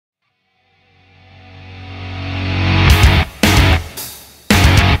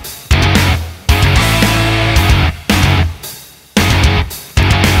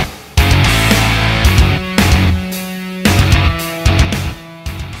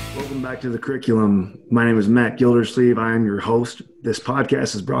Welcome back to the curriculum. My name is Matt Gildersleeve. I am your host. This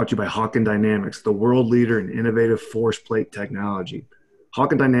podcast is brought to you by Hawken Dynamics, the world leader in innovative force plate technology.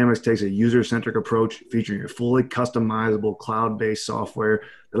 Hawken Dynamics takes a user-centric approach featuring a fully customizable cloud-based software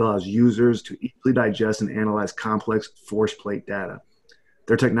that allows users to easily digest and analyze complex force plate data.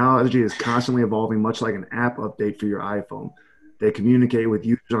 Their technology is constantly evolving, much like an app update for your iPhone. They communicate with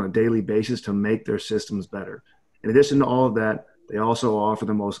users on a daily basis to make their systems better. In addition to all of that, they also offer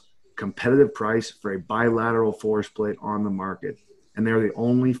the most competitive price for a bilateral force plate on the market. And they're the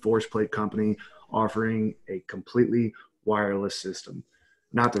only force plate company offering a completely wireless system.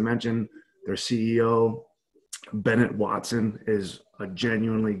 Not to mention their CEO, Bennett Watson, is a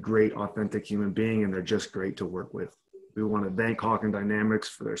genuinely great, authentic human being, and they're just great to work with. We want to thank Hawken Dynamics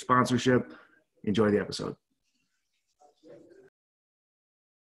for their sponsorship. Enjoy the episode.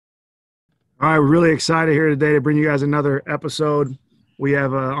 All right, we're really excited here today to bring you guys another episode. We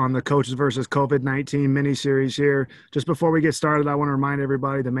have on the Coaches versus COVID-19 mini-series here. Just before we get started, I want to remind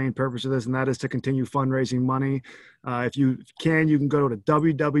everybody the main purpose of this, and that is to continue fundraising money. If you can go to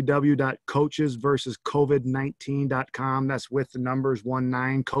www.coachesversuscovid19.com. That's with the numbers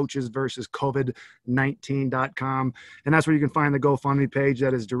 19, coachesversuscovid19.com. And that's where you can find the GoFundMe page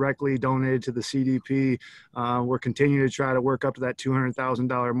that is directly donated to the CDP. We're continuing to try to work up to that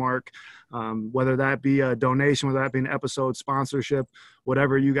 $200,000 mark. Whether that be a donation, whether that be an episode sponsorship,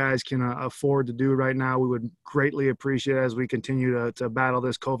 whatever you guys can afford to do right now, we would greatly appreciate it as we continue to battle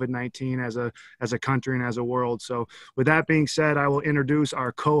this COVID-19 as a country and as a world. So with that being said, I will introduce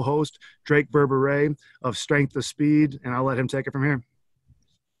our co-host, Drake Berberet of Strength of Speed, and I'll let him take it from here.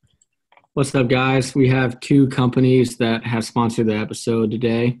 What's up, guys? We have two companies that have sponsored the episode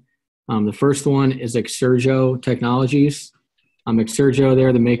today. The first one is Exergo Technologies. Exergo,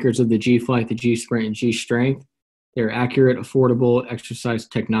 they're the makers of the G-Flight, the G-Sprint, and G-Strength. They're accurate, affordable exercise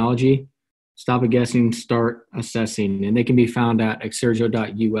technology. Stop guessing, start assessing. And they can be found at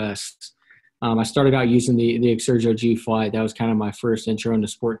exergo.us. I started out using the Exergo G-Flight. That was kind of my first intro into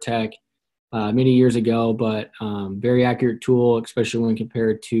sport tech many years ago, but very accurate tool, especially when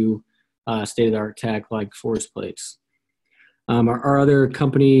compared to state-of-the-art tech like force plates. Our other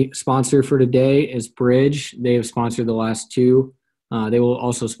company sponsor for today is Bridge. They have sponsored the last two. They will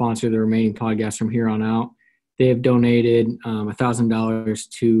also sponsor the remaining podcasts from here on out. They have donated $1,000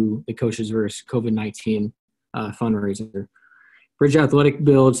 to the Coaches vs. COVID-19 fundraiser. Bridge Athletic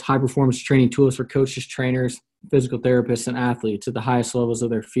builds high-performance training tools for coaches, trainers, physical therapists, and athletes at the highest levels of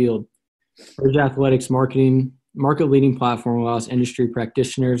their field. Bridge Athletics market-leading platform allows industry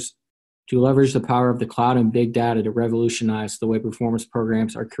practitioners to leverage the power of the cloud and big data to revolutionize the way performance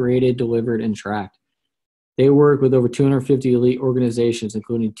programs are created, delivered, and tracked. They work with over 250 elite organizations,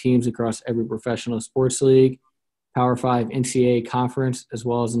 including teams across every professional sports league, Power 5 NCAA conference, as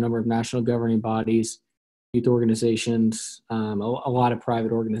well as a number of national governing bodies, youth organizations, a lot of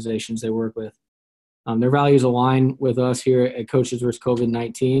private organizations they work with. Their values align with us here at Coaches vs.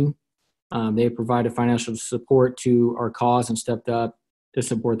 COVID-19. They provided financial support to our cause and stepped up to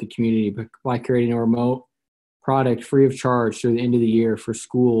support the community by creating a remote product free of charge through the end of the year for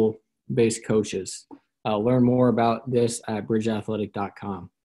school-based coaches. Learn more about this at bridgeathletic.com.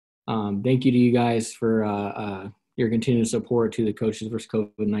 Thank you to you guys for your continued support to the Coaches vs.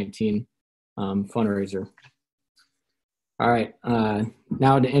 COVID-19 fundraiser. All right,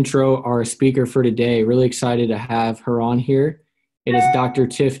 now to intro our speaker for today. Really excited to have her on here. It is Dr.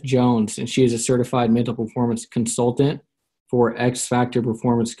 Tiff Jones, and she is a certified mental performance consultant for X Factor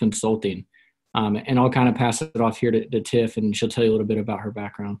Performance Consulting. And I'll kind of pass it off here to Tiff, and she'll tell you a little bit about her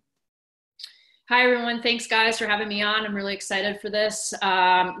background. Hi, everyone. Thanks, guys, for having me on. I'm really excited for this. So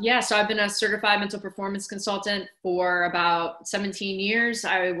I've been a certified mental performance consultant for about 17 years.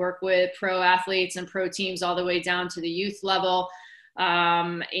 I work with pro athletes and pro teams all the way down to the youth level.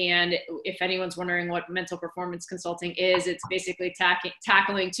 And if anyone's wondering what mental performance consulting is, it's basically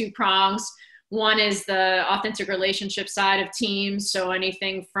tackling two prongs. One is the authentic relationship side of teams. So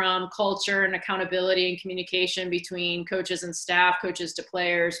anything from culture and accountability and communication between coaches and staff, coaches to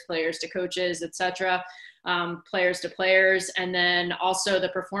players, players to coaches, et cetera, players to players. And then also the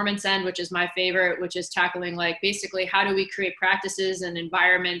performance end, which is my favorite, which is tackling like basically how do we create practices and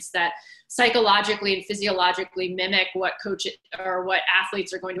environments that psychologically and physiologically mimic what coaches or what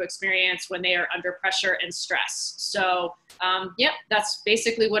athletes are going to experience when they are under pressure and stress. So that's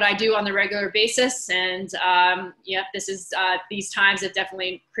basically what I do on the regular basis. And this is these times have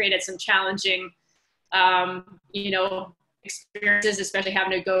definitely created some challenging, experiences, especially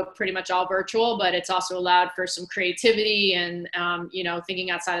having to go pretty much all virtual, but it's also allowed for some creativity and,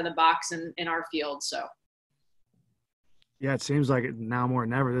 thinking outside of the box in our field. So. Yeah, it seems like now more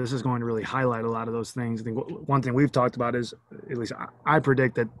than ever, this is going to really highlight a lot of those things. I think one thing we've talked about is, at least I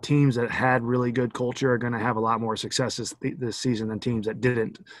predict that teams that had really good culture are going to have a lot more success this season than teams that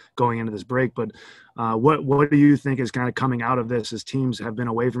didn't going into this break. But what do you think is kind of coming out of this as teams have been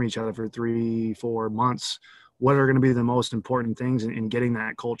away from each other for 3-4 months? What are going to be the most important things in getting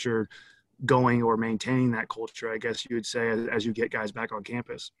that culture going or maintaining that culture, I guess you would say, as you get guys back on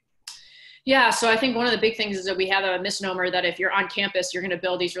campus? Yeah, so I think one of the big things is that we have a misnomer that if you're on campus, you're going to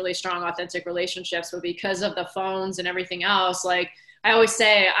build these really strong, authentic relationships. But because of the phones and everything else, like I always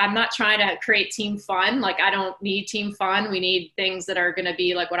say, I'm not trying to create team fun. Like I don't need team fun. We need things that are going to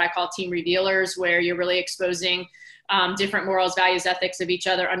be like what I call team revealers, where you're really exposing different morals, values, ethics of each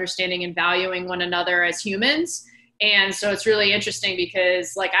other, understanding and valuing one another as humans. And so it's really interesting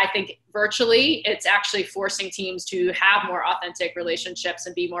because like, I think virtually it's actually forcing teams to have more authentic relationships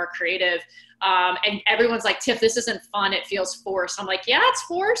and be more creative. And everyone's like, Tiff, this isn't fun. It feels forced. I'm like, yeah, it's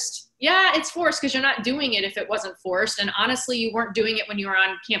forced. Yeah, it's forced because you're not doing it if it wasn't forced. And honestly, you weren't doing it when you were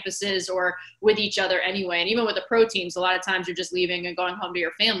on campuses or with each other anyway. And even with the pro teams, a lot of times you're just leaving and going home to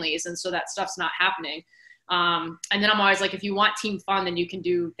your families. And so that stuff's not happening. And then I'm always like, if you want team fun, then you can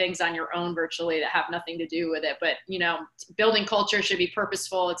do things on your own virtually that have nothing to do with it. But, you know, building culture should be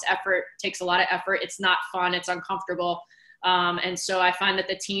purposeful. It's effort, takes a lot of effort. It's not fun. It's uncomfortable. And so I find that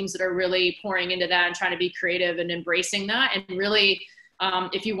the teams that are really pouring into that and trying to be creative and embracing that, and really,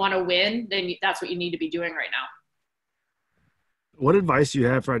 if you want to win, then that's what you need to be doing right now. What advice do you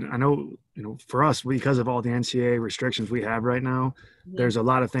have for, I know, for us, because of all the NCAA restrictions we have right now, there's a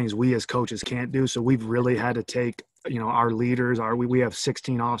lot of things we as coaches can't do. So we've really had to take, our leaders, we have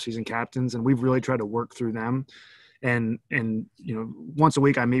 16 off-season captains, and we've really tried to work through them. And once a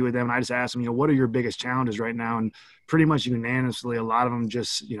week I meet with them and I just ask them, what are your biggest challenges right now? And pretty much unanimously, a lot of them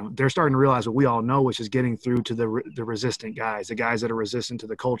just, they're starting to realize what we all know, which is getting through to the resistant guys, the guys that are resistant to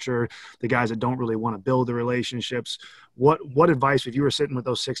the culture, the guys that don't really want to build the relationships. What advice, if you were sitting with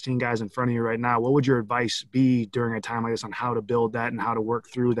those 16 guys in front of you right now, what would your advice be during a time like this on how to build that and how to work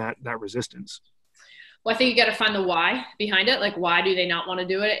through that resistance? Well, I think you got to find the why behind it. Like, why do they not want to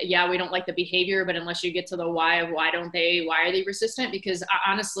do it? Yeah, we don't like the behavior, but unless you get to the why of why are they resistant? Because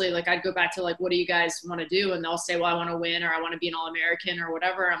honestly, like I'd go back to like, what do you guys want to do? And they'll say, well, I want to win, or I want to be an All-American or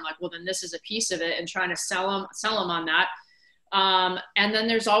whatever. I'm like, well, then this is a piece of it, and trying to sell them on that. And then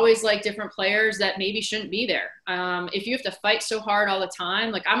there's always like different players that maybe shouldn't be there. If you have to fight so hard all the time,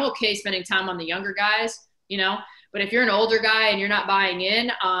 like I'm okay spending time on the younger guys, but if you're an older guy and you're not buying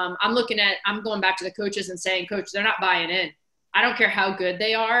in, I'm going back to the coaches and saying, coach, they're not buying in. I don't care how good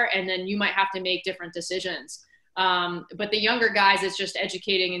they are. And then you might have to make different decisions. But the younger guys, it's just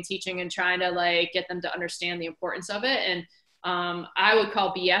educating and teaching and trying to like get them to understand the importance of it. And I would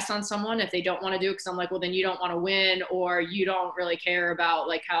call BS on someone if they don't want to do it. Cause I'm like, well, then you don't want to win, or you don't really care about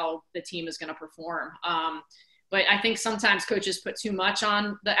like how the team is going to perform. But I think sometimes coaches put too much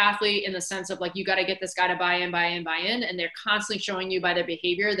on the athlete in the sense of like, you got to get this guy to buy in. And they're constantly showing you by their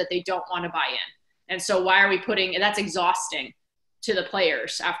behavior that they don't want to buy in. And so why are we that's exhausting to the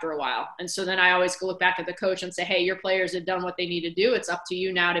players after a while. And so then I always look back at the coach and say, hey, your players have done what they need to do. It's up to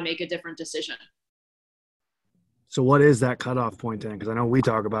you now to make a different decision. So what is that cutoff point then? Because I know we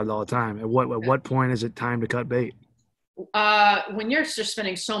talk about it all the time. At what point is it time to cut bait? When you're just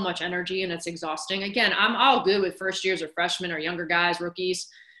spending so much energy and it's exhausting. Again, I'm all good with first years or freshmen or younger guys, rookies,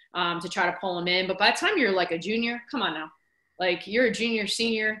 to try to pull them in. But by the time you're like a junior, come on now, like you're a junior,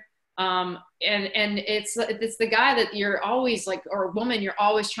 senior, and it's the guy that you're always like, or a woman you're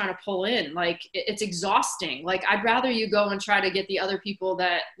always trying to pull in. Like it's exhausting. Like I'd rather you go and try to get the other people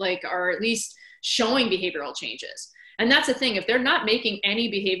that like are at least showing behavioral changes. And that's the thing. If they're not making any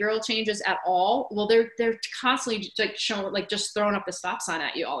behavioral changes at all, well, they're constantly like showing, like just throwing up the stop sign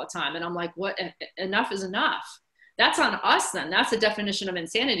at you all the time. And I'm like, what? Enough is enough. That's on us then. That's the definition of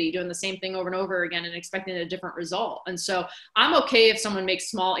insanity, doing the same thing over and over again and expecting a different result. And so I'm okay if someone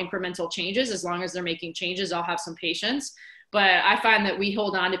makes small incremental changes. As long as they're making changes, I'll have some patience. But I find that we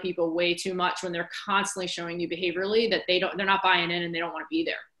hold on to people way too much when they're constantly showing you behaviorally that they're not buying in and they don't want to be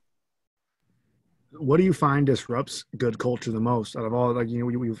there. What do you find disrupts good culture the most out of all? Like,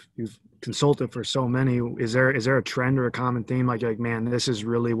 you've consulted for so many. Is there a trend or a common theme? Like, man, this is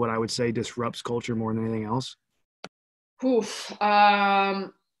really what I would say disrupts culture more than anything else. Oof.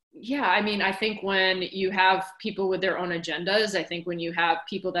 Yeah, I mean, I think when you have people with their own agendas, I think when you have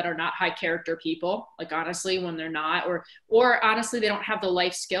people that are not high character people, like honestly, when they're not, or honestly, they don't have the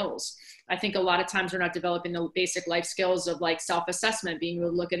life skills. I think a lot of times we're not developing the basic life skills of like self-assessment, being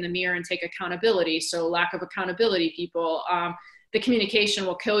able to look in the mirror and take accountability. So lack of accountability, people, the communication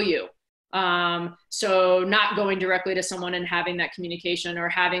will kill you. So not going directly to someone and having that communication or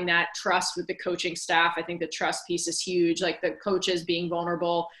having that trust with the coaching staff. I think the trust piece is huge, like the coaches being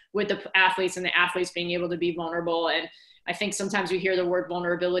vulnerable with the athletes and the athletes being able to be vulnerable. And I think sometimes we hear the word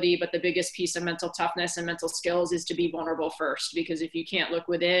vulnerability, but the biggest piece of mental toughness and mental skills is to be vulnerable first, because if you can't look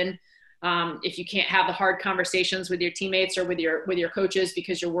within, if you can't have the hard conversations with your teammates or with your coaches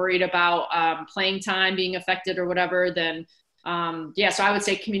because you're worried about playing time being affected or whatever, then so I would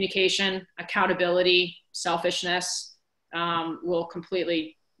say communication, accountability, selfishness will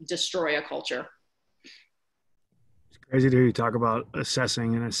completely destroy a culture. It's crazy to hear you talk about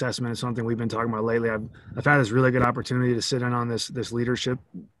assessing, and assessment is something we've been talking about lately. I've had this really good opportunity to sit in on this leadership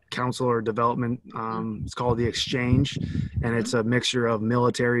council or development. It's called the Exchange, and it's a mixture of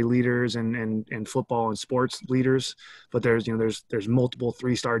military leaders and football and sports leaders. But there's multiple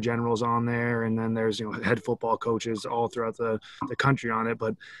 3-star generals on there, and then there's head football coaches all throughout the country on it.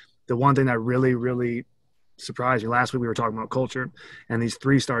 But the one thing that really surprised me, last week we were talking about culture, and these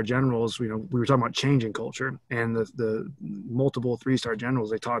 3-star generals, we were talking about changing culture, and the multiple 3-star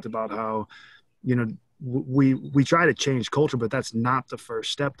generals, they talked about how we try to change culture, but that's not the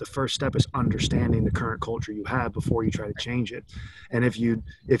first step. The first step is understanding the current culture you have before you try to change it. And if you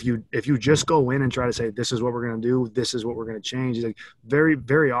just go in and try to say, this is what we're going to do, this is what we're going to change, like very,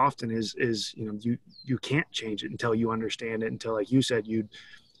 very often is you can't change it until you understand it, until, like you said,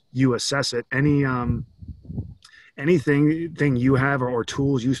 you assess it. Anything you have or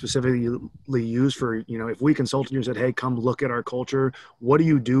tools you specifically use for, if we consulted you and said, hey, come look at our culture, what do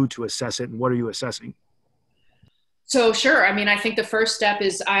you do to assess it, and what are you assessing? So sure. I mean, I think the first step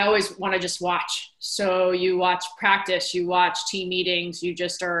is I always want to just watch. So you watch practice, you watch team meetings, you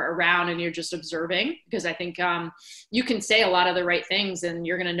just are around and you're just observing, because I think you can say a lot of the right things and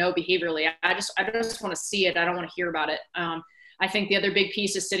you're going to know behaviorally. I just want to see it. I don't want to hear about it. I think the other big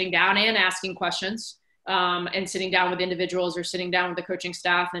piece is sitting down and asking questions, and sitting down with individuals or sitting down with the coaching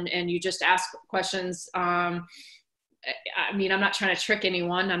staff, and you just ask questions. I mean, I'm not trying to trick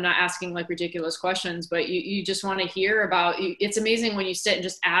anyone. I'm not asking like ridiculous questions, but you just want to hear about. It's amazing when you sit and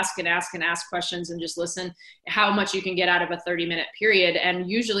just ask and ask and ask questions and just listen, how much you can get out of a 30-minute period. And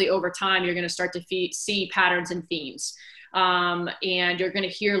usually over time, you're going to start to see patterns and themes. And you're going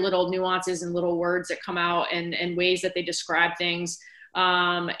to hear little nuances and little words that come out and ways that they describe things.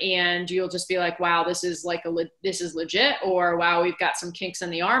 And you'll just be like, wow, this is legit, or wow, we've got some kinks in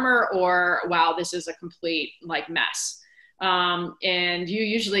the armor, or wow, this is a complete like mess. And you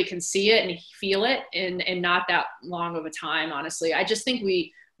usually can see it and feel it in not that long of a time. Honestly, I just think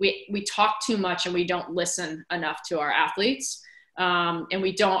we talk too much and we don't listen enough to our athletes. And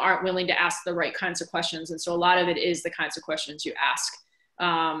we aren't willing to ask the right kinds of questions. And so a lot of it is the kinds of questions you ask.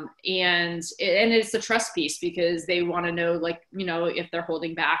 And it's the trust piece, because they want to know, like, if they're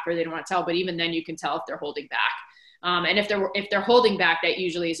holding back or they don't want to tell, but even then you can tell if they're holding back. And if they're holding back, that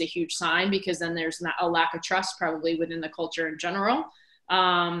usually is a huge sign, because then there's not a lack of trust probably within the culture in general.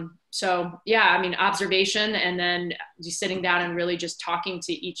 So yeah, I mean, observation, and then just sitting down and really just talking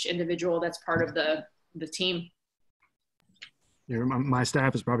to each individual that's part of the team. My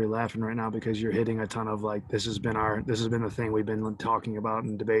staff is probably laughing right now, because you're hitting a ton of, like, this has been the thing we've been talking about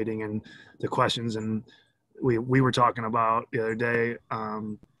and debating, and the questions. And we were talking about the other day,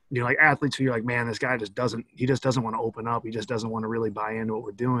 like athletes who you're like, man, this guy just doesn't want to open up. He just doesn't want to really buy into what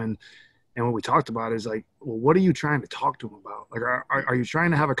we're doing. And what we talked about is like, well, what are you trying to talk to him about? Like, are you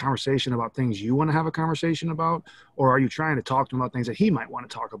trying to have a conversation about things you want to have a conversation about? Or are you trying to talk to him about things that he might want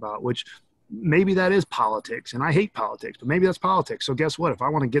to talk about, which maybe that is politics, and I hate politics, but maybe that's politics. So guess what? If I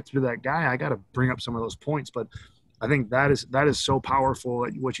want to get through that guy, I got to bring up some of those points. But I think that is so powerful.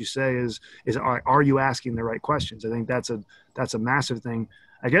 What you say is are you asking the right questions? I think that's a massive thing.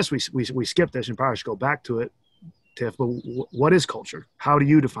 I guess we skipped this and probably should go back to it, Tiff. But what is culture? How do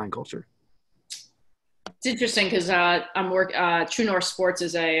you define culture? It's interesting, because True North Sports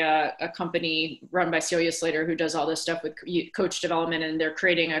is a company run by Celia Slater, who does all this stuff with coach development, and they're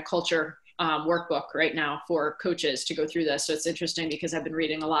creating a culture workbook right now for coaches to go through this. So it's interesting, because I've been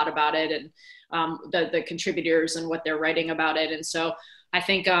reading a lot about it, and the contributors and what they're writing about it. And so I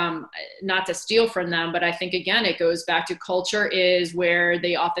think, not to steal from them, but I think, again, it goes back to culture is where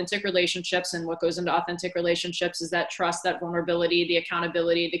the authentic relationships, and what goes into authentic relationships is that trust, that vulnerability, the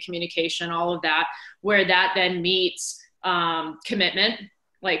accountability, the communication, all of that, where that then meets commitment,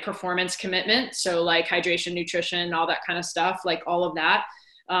 like performance commitment. So like hydration, nutrition, all that kind of stuff, like all of that.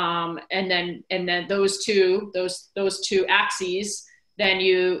 And then those two axes, then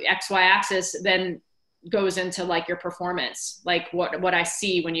XY axis then goes into like your performance, like what I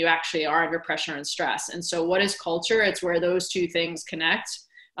see when you actually are under pressure and stress. And so what is culture? It's where those two things connect.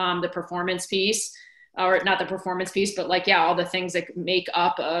 the performance piece, or not the performance piece, but like, yeah, all the things that make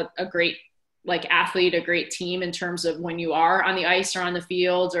up a great like athlete, a great team in terms of when you are on the ice or on the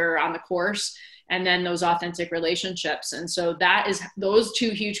field or on the course, and then those authentic relationships. And so that is, those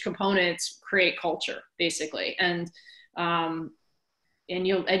two huge components create culture basically. And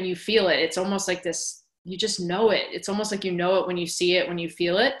you feel it. It's almost like this, you just know it. It's almost like you know it when you see it, when you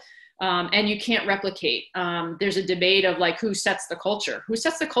feel it. And you can't replicate. There's a debate of like, who sets the culture? Who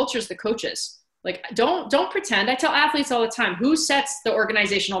sets the culture is the coaches. Like, don't pretend. I tell athletes all the time, who sets the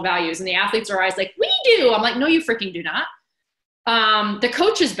organizational values? And the athletes are always like, we do. I'm like, no, you freaking do not. The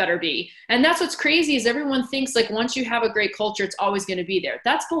coaches better be. And that's what's crazy is everyone thinks like once you have a great culture, it's always going to be there.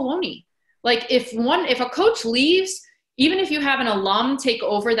 That's baloney. Like if a coach leaves, even if you have an alum take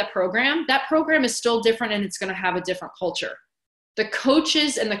over that program is still different and it's going to have a different culture. The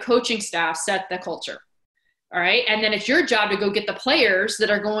coaches and the coaching staff set the culture. All right. And then it's your job to go get the players that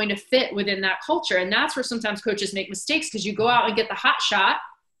are going to fit within that culture. And that's where sometimes coaches make mistakes because you go out and get the hot shot,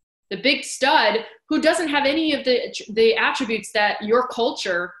 the big stud who doesn't have any of the attributes that your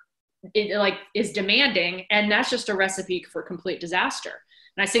culture is demanding. And that's just a recipe for complete disaster.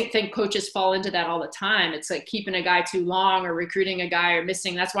 And I think coaches fall into that all the time. It's like keeping a guy too long or recruiting a guy or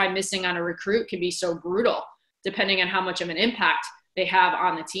missing. That's why missing on a recruit can be so brutal, depending on how much of an impact they have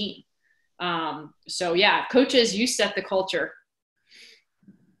on the team. So yeah, coaches, you set the culture.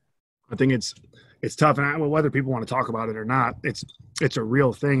 I think it's tough, and whether people want to talk about it or not, it's a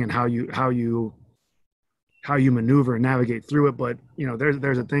real thing, and how you maneuver and navigate through it. But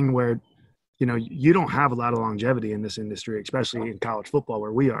there's a thing where you don't have a lot of longevity in this industry, especially in college football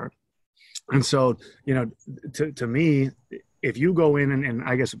where we are. And so to me, if you go in and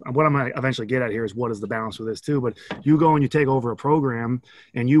I guess what I'm going to eventually get at here is what is the balance with this too, but you go and you take over a program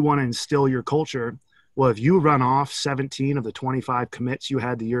and you want to instill your culture. Well, if you run off 17 of the 25 commits you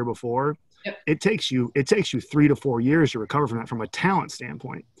had the year before, yep, it takes you 3 to 4 years to recover from that from a talent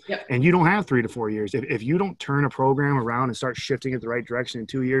standpoint. Yep. And you don't have 3 to 4 years. If you don't turn a program around and start shifting it the right direction in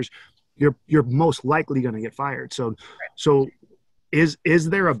 2 years, you're most likely going to get fired. So is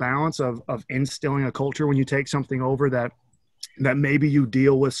there a balance of instilling a culture when you take something over that maybe you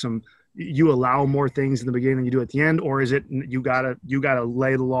deal with you allow more things in the beginning than you do at the end, or is it you gotta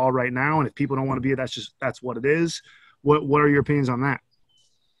lay the law right now, and if people don't want to be it, that's what it is? What are your opinions on that?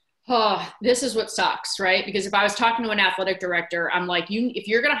 Oh, this is what sucks, right? Because if I was talking to an athletic director, I'm like, if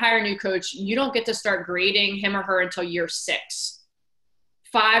you're going to hire a new coach, you don't get to start grading him or her until year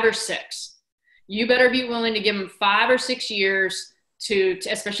 5 or 6. You better be willing to give them 5 or 6 years to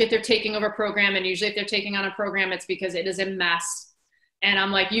especially if they're taking over a program. And usually if they're taking on a program, it's because it is a mess. And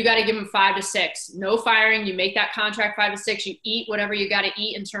I'm like, you got to give them 5 to 6, no firing. You make that contract 5 to 6, you eat whatever you got to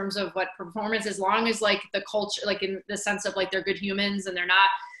eat in terms of what performance, as long as like the culture, like in the sense of like, they're good humans and they're not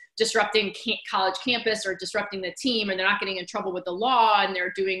disrupting college campus or disrupting the team, and they're not getting in trouble with the law, and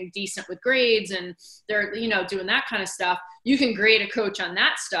they're doing decent with grades, and they're, doing that kind of stuff. You can grade a coach on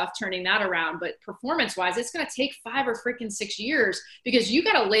that stuff, turning that around. But performance wise, it's going to take 5 or freaking 6 years because you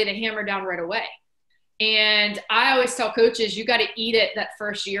got to lay the hammer down right away. And I always tell coaches, you got to eat it that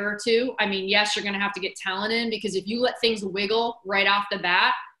first year or two. I mean, yes, you're going to have to get talent in, because if you let things wiggle right off the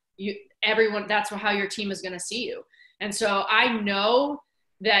bat, that's how your team is going to see you. And so I know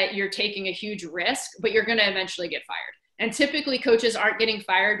that you're taking a huge risk, but you're going to eventually get fired. And typically coaches aren't getting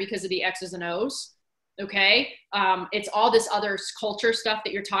fired because of the X's and O's. Okay. It's all this other culture stuff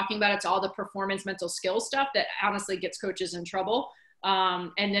that you're talking about. It's all the performance, mental skills stuff that honestly gets coaches in trouble.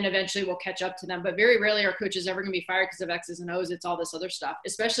 And then eventually we'll catch up to them. But very rarely are coaches ever going to be fired because of X's and O's. It's all this other stuff,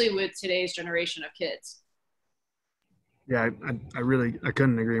 especially with today's generation of kids. Yeah, I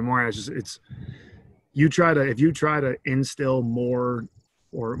couldn't agree more. If you try to instill more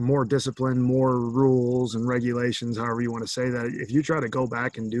discipline, more rules and regulations, however you want to say that, if you try to go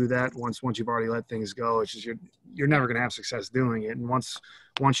back and do that once you've already let things go, it's just you're never going to have success doing it. And once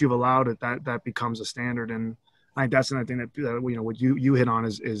you've allowed it, that becomes a standard. And I think that's another thing that what you hit on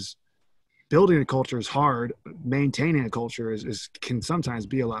is building a culture is hard. Maintaining a culture can sometimes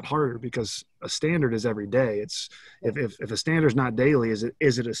be a lot harder, because a standard is every day. It's if a standard is not daily, is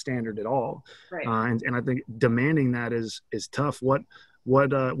it a standard at all? Right. And I think demanding that is tough.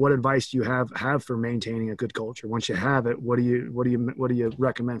 What advice do you have for maintaining a good culture? Once you have it, what do you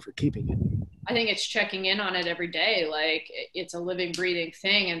recommend for keeping it? I think it's checking in on it every day. Like, it's a living, breathing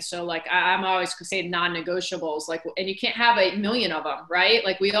thing. And so like, I'm always saying non-negotiables, like, and you can't have 1 million of them, right?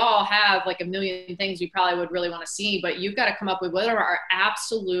 Like, we all have like 1 million things we probably would really want to see, but you've got to come up with what are our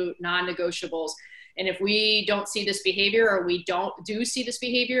absolute non-negotiables. And if we don't see this behavior, or we do see this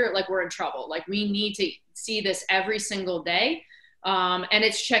behavior, like, we're in trouble. Like, we need to see this every single day. And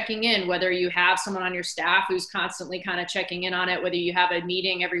it's checking in, whether you have someone on your staff who's constantly kind of checking in on it, whether you have a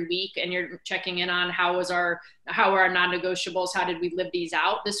meeting every week and you're checking in on how are our non-negotiables, how did we live these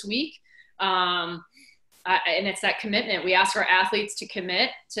out this week? And it's that commitment. We ask our athletes to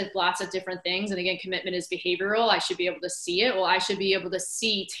commit to lots of different things. And again, commitment is behavioral. I should be able to see it. Well, I should be able to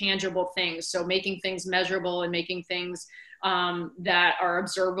see tangible things. So making things measurable and making things that are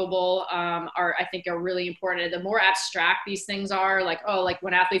observable I think are really important. The more abstract these things are, like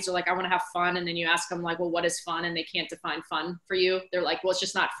when athletes are like, I want to have fun. And then you ask them like, well, what is fun? And they can't define fun for you. They're like, well, it's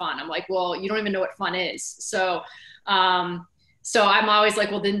just not fun. I'm like, well, you don't even know what fun is. So I'm always like,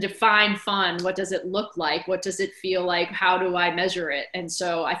 well, then define fun. What does it look like? What does it feel like? How do I measure it? And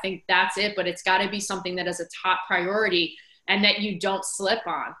so I think that's it, but it's got to be something that is a top priority and that you don't slip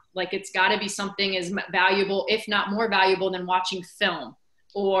on. Like it's got to be something as valuable, if not more valuable than watching film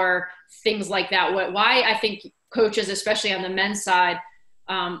or things like that. Why I think coaches, especially on the men's side,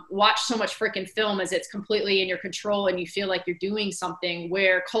 watch so much freaking film as it's completely in your control and you feel like you're doing something,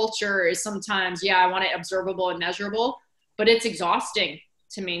 where culture is sometimes, I want it observable and measurable, but it's exhausting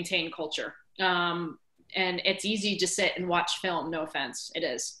to maintain culture. And it's easy to sit and watch film. No offense. It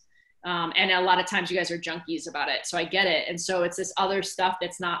is. And a lot of times you guys are junkies about it. So I get it. And so it's this other stuff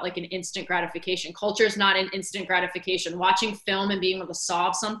that's not like an instant gratification. Culture is not an instant gratification. Watching film and being able to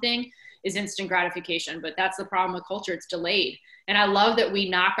solve something is instant gratification, but that's the problem with culture. It's delayed. And I love that we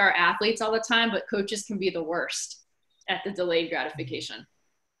knock our athletes all the time, but coaches can be the worst at the delayed gratification.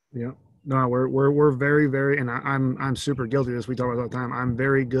 Yeah. No, we're very, very, and I'm super guilty of this. We talk about it all the time. I'm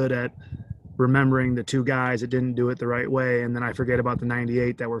very good at remembering the two guys that didn't do it the right way, and then I forget about the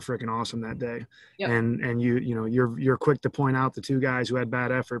 98 that were freaking awesome that day. Yep. And you're quick to point out the two guys who had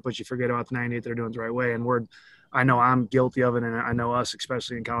bad effort, but you forget about the 98 that are doing it the right way. And I know I'm guilty of it, and I know us,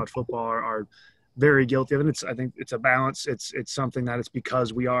 especially in college football, are very guilty of it. I think it's a balance. It's something that it's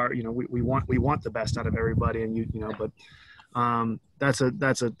because we are, we want the best out of everybody, and but. That's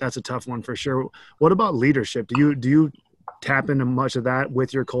a tough one for sure. What about leadership? Do you tap into much of that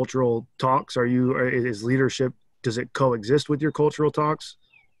with your cultural talks? Is leadership, does it coexist with your cultural talks?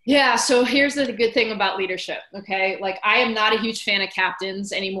 Yeah. So here's the good thing about leadership. Okay. Like I am not a huge fan of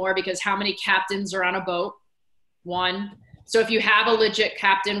captains anymore, because how many captains are on a boat? One. So if you have a legit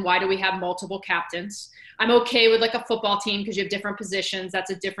captain, why do we have multiple captains? I'm okay with like a football team because you have different positions.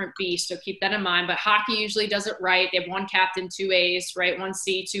 That's a different beast. So keep that in mind. But hockey usually does it right. They have one captain, two A's, right? One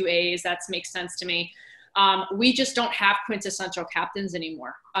C, two A's. That makes sense to me. We just don't have quintessential captains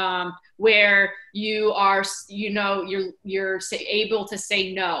anymore, where you are, you're able to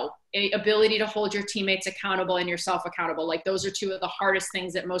say no, ability to hold your teammates accountable and yourself accountable. Like those are two of the hardest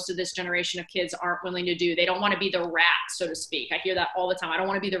things that most of this generation of kids aren't willing to do. They don't want to be the rat, so to speak. I hear that all the time. I don't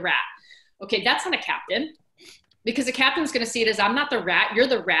want to be the rat. Okay, that's not a captain, because the captain's going to see it as, I'm not the rat, you're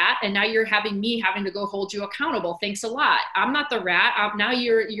the rat, and now you're having to go hold you accountable. Thanks a lot. I'm not the rat. Now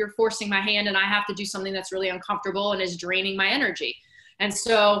you're forcing my hand, and I have to do something that's really uncomfortable and is draining my energy. And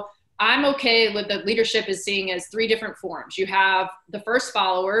so I'm okay with the leadership is seeing as three different forms. You have the first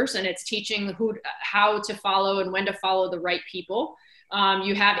followers, and it's teaching how to follow and when to follow the right people.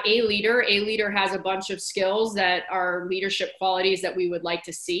 You have a leader. A leader has a bunch of skills that are leadership qualities that we would like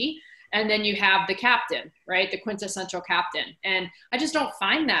to see. And then you have the captain, right? The quintessential captain. And I just don't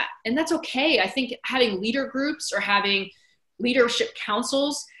find that. And that's okay. I think having leader groups or having leadership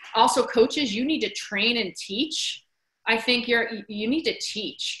councils, also coaches, you need to train and teach. I think you need to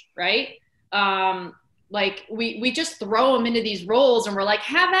teach, right? Like we just throw them into these roles and we're like,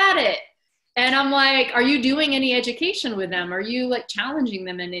 have at it. And I'm like, are you doing any education with them? Are you like challenging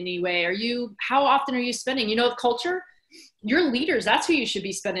them in any way? How often are you spending, culture? Your leaders, that's who you should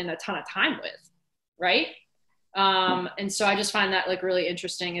be spending a ton of time with, right? And so I just find that like really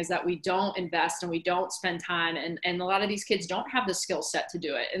interesting, is that we don't invest and we don't spend time, and a lot of these kids don't have the skill set to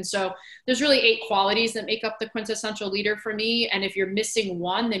do it. And so there's really 8 qualities that make up the quintessential leader for me. And if you're missing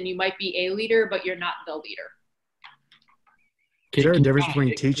one, then you might be a leader, but you're not the leader. Is there a difference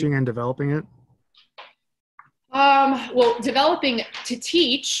between teaching and developing it? Well, developing to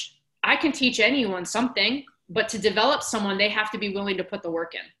teach, I can teach anyone something. But to develop someone, they have to be willing to put the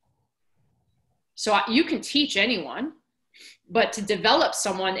work in. So you can teach anyone, but to develop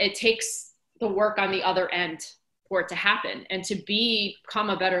someone, it takes the work on the other end for it to happen. And to become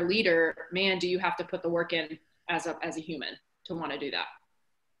a better leader, man, do you have to put the work in as a human to want to do that.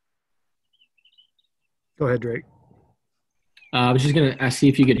 Go ahead, Drake. I was just going to see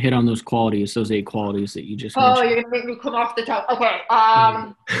if you could hit on those 8 qualities that you just mentioned. Oh, you're going to make me come off the top. Okay.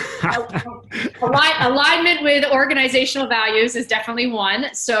 Alignment with organizational values is definitely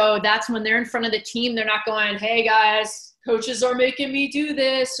one. So that's when they're in front of the team. They're not going, hey, guys, coaches are making me do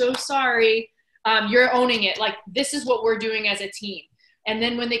this, so sorry. You're owning it. Like, this is what we're doing as a team. And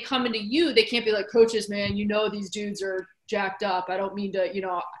then when they come into you, they can't be like, coaches, man, these dudes are jacked up. I don't mean to,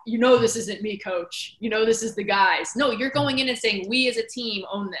 this isn't me, coach. This is the guys. No, you're going in and saying, we as a team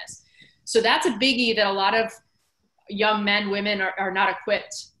own this. So that's a biggie that a lot of young men, women are not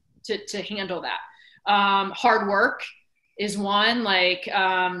equipped to handle that. Hard work is one, like,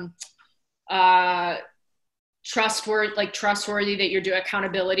 trustworthy that you're doing,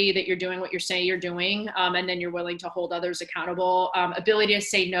 accountability that you're doing what you're saying you're doing, and then you're willing to hold others accountable. Ability to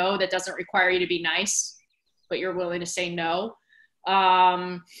say no, that doesn't require you to be nice, but you're willing to say no.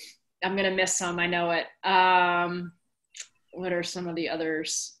 I'm gonna miss some, I know it. What are some of the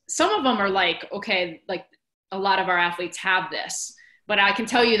others? Some of them are like, okay, like a lot of our athletes have this, but I can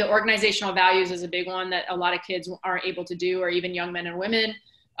tell you the organizational values is a big one that a lot of kids aren't able to do, or even young men and women.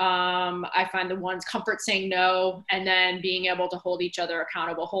 I find the ones comfort saying no, and then being able to hold each other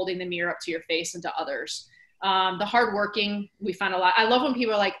accountable, holding the mirror up to your face and to others. The hardworking, we find a lot. I love when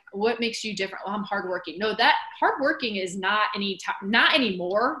people are like, what makes you different? Well, I'm hardworking. No, that hardworking is not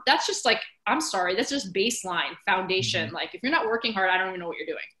anymore. That's just like, I'm sorry, that's just baseline foundation. Mm-hmm. Like, if you're not working hard, I don't even know what you're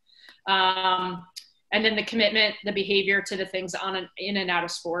doing. And then the commitment, the behavior to the things in and out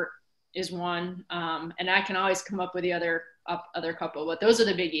of sport is one. And I can always come up with the other couple, but those are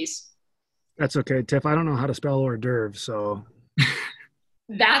the biggies. That's okay, Tiff. I don't know how to spell hors d'oeuvre, so.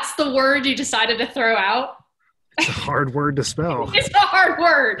 That's the word you decided to throw out? It's a hard word to spell. It's a hard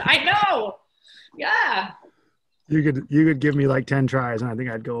word. I know. Yeah. You could give me like 10 tries, and I think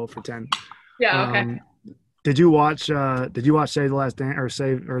I'd go for 10. Yeah. Okay. Did you watch Save the Last Dance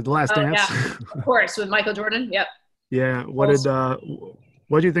or The Last Dance? Yeah. Of course, with Michael Jordan. Yep. Yeah. What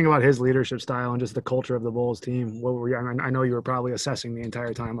do you think about his leadership style and just the culture of the Bulls team? What were you, I know you were probably assessing the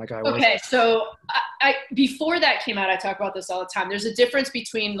entire time like I was. Okay, so I before that came out, I talk about this all the time. There's a difference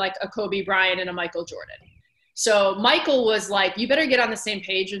between like a Kobe Bryant and a Michael Jordan. So Michael was like, you better get on the same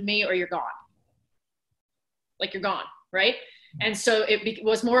page with me or you're gone. Like, you're gone, right? And so it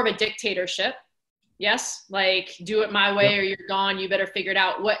was more of a dictatorship. Yes, like, do it my way or you're gone. You better figure it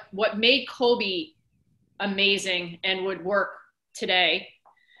out. What made Kobe amazing and would work today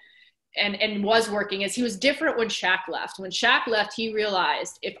and was working is he was different when Shaq left. When Shaq left, he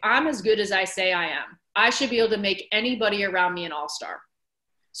realized, if I'm as good as I say I am, I should be able to make anybody around me an all-star.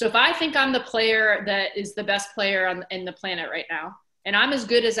 So if I think I'm the player that is the best player in the planet right now, and I'm as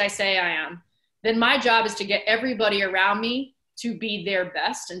good as I say I am, then my job is to get everybody around me to be their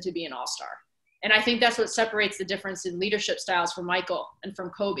best and to be an all-star. And I think that's what separates the difference in leadership styles from Michael and from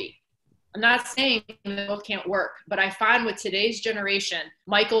Kobe. I'm not saying they both can't work, but I find with today's generation,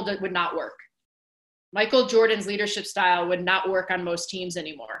 Michael would not work. Michael Jordan's leadership style would not work on most teams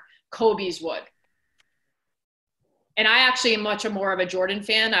anymore. Kobe's would. And I actually am much more of a Jordan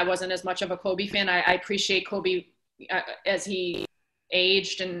fan. I wasn't as much of a Kobe fan. I appreciate Kobe as he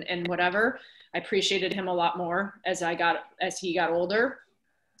aged and whatever. I appreciated him a lot more as he got older.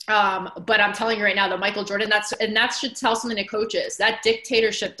 But I'm telling you right now that Michael Jordan, that should tell something to coaches. That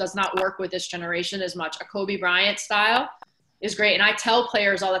dictatorship does not work with this generation as much. A Kobe Bryant style is great. And I tell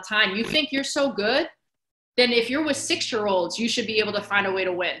players all the time, you think you're so good, then if you're with 6-year-olds, you should be able to find a way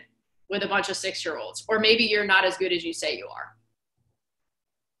to win with a bunch of 6-year-olds. Or maybe you're not as good as you say you are.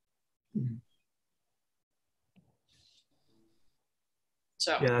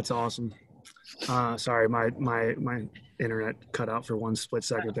 So yeah, that's awesome. Sorry, my internet cut out for one split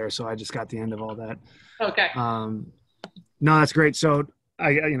second there, so I just got the end of all that. Okay. No, that's great. So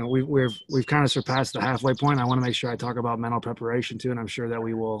we've kind of surpassed the halfway point. I want to make sure I talk about mental preparation too, and I'm sure that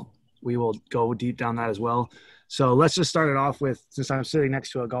we will go deep down that as well. So let's just start it off with, since I'm sitting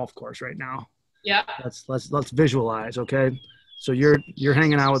next to a golf course right now. Yeah. Let's visualize, okay? So you're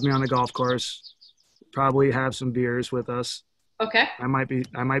hanging out with me on the golf course. Probably have some beers with us. Okay. I might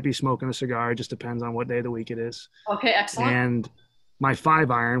be smoking a cigar. It just depends on what day of the week it is. Okay, excellent. And my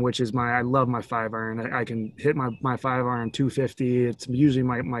 5-iron, which is I love my 5-iron. I can hit my 5-iron 250. It's usually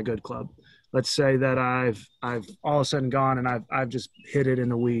my good club. Let's say that I've all of a sudden gone and I've just hit it in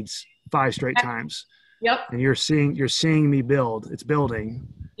the weeds 5 straight times. Yep. And you're seeing me build. It's building.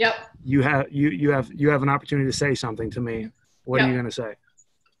 Yep. You have an opportunity to say something to me. What are you going to say?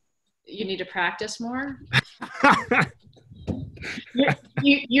 You need to practice more.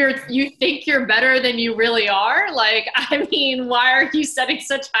 You think you're better than you really are? Like, I mean, why are you setting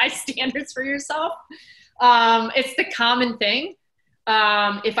such high standards for yourself? It's the common thing.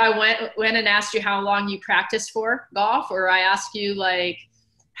 If I went and asked you how long you practiced for golf, or I ask you like,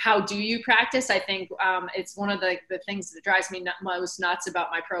 how do you practice? I think it's one of the things that drives me most nuts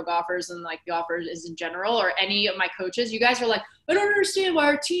about my pro golfers and like golfers in general, or any of my coaches. You guys are like, I don't understand why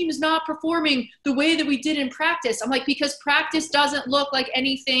our team is not performing the way that we did in practice. I'm like, because practice doesn't look like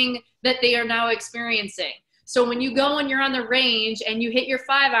anything that they are now experiencing. So when you go and you're on the range and you hit your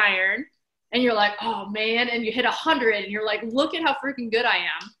 5-iron and you're like, oh man, and you hit 100 and you're like, look at how freaking good I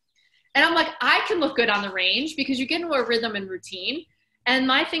am. And I'm like, I can look good on the range because you get into a rhythm and routine. And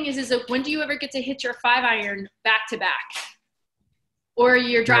my thing is that when do you ever get to hit your 5-iron back to back, or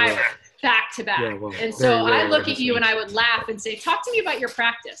your driver back to back? Yeah, well, and so I look at you and I would laugh and say, talk to me about your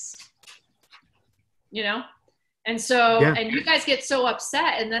practice, you know? And so, and you guys get so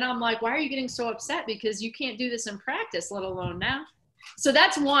upset. And then I'm like, why are you getting so upset? Because you can't do this in practice, let alone now. So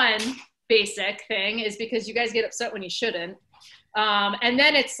that's one basic thing, is because you guys get upset when you shouldn't. And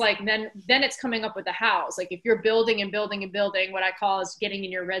then it's like, then it's coming up with the hows. Like if you're building and building and building, what I call is getting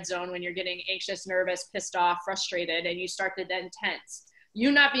in your red zone, when you're getting anxious, nervous, pissed off, frustrated, and you start to then tense.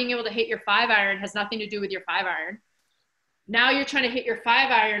 You not being able to hit your 5-iron has nothing to do with your 5-iron. Now you're trying to hit your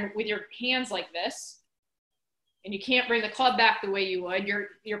 5-iron with your hands like this, and you can't bring the club back the way you would.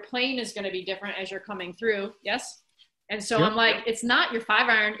 Your plane is going to be different as you're coming through. Yes. And so I'm like, it's not your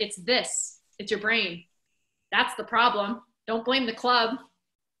 5-iron. It's this, it's your brain. That's the problem. Don't blame the club.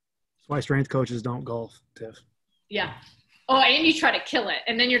 That's why strength coaches don't golf, Tiff. Yeah. Oh, and you try to kill it,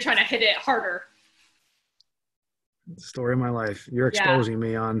 and then you're trying to hit it harder. It's the story of my life. You're exposing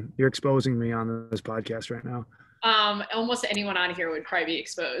me on this podcast right now. Almost anyone on here would probably be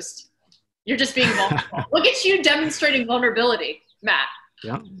exposed. You're just being vulnerable. Look at you demonstrating vulnerability, Matt.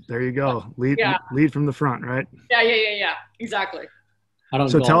 Yeah, there you go. Lead from the front, right? Yeah. Exactly.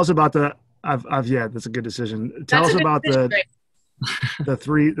 Tell us about the. That's a good decision. Tell us about the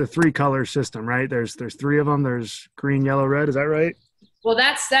three color system, right? There's 3 of them. There's green, yellow, red. Is that right? Well,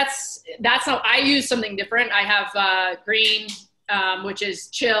 that's how I use something different. I have green, which is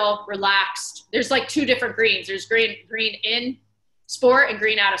chill, relaxed. There's like 2 different greens. There's green in sport and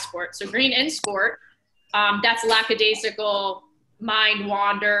green out of sport. So green in sport, that's lackadaisical, mind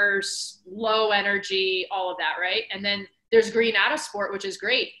wanders, low energy, all of that, right? And then there's green out of sport, which is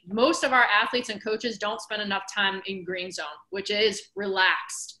great. Most of our athletes and coaches don't spend enough time in green zone, which is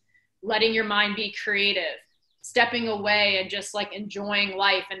relaxed, letting your mind be creative, stepping away and just like enjoying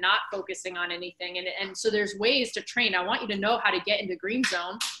life and not focusing on anything. And so there's ways to train. I want you to know how to get into green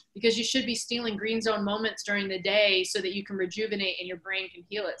zone, because you should be stealing green zone moments during the day so that you can rejuvenate and your brain can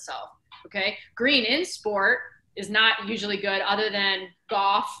heal itself. Okay. Green in sport is not usually good, other than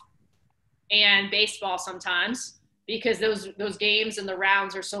golf and baseball sometimes, because those games and the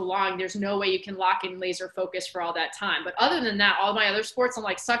rounds are so long. There's no way you can lock in laser focus for all that time. But other than that, all my other sports, I'm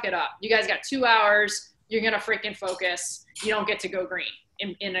like, suck it up. You guys got 2 hours. You're going to freaking focus. You don't get to go green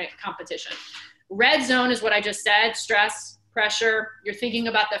in a competition. Red zone is what I just said: stress, pressure. You're thinking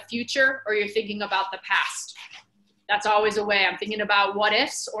about the future, or you're thinking about the past. That's always a way. I'm thinking about what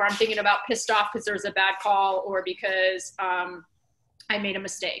ifs, or I'm thinking about pissed off because there was a bad call, or because I made a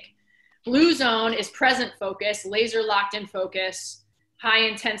mistake. Blue zone is present focus, laser locked in focus, high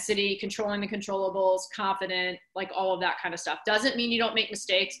intensity, controlling the controllables, confident, like all of that kind of stuff. Doesn't mean you don't make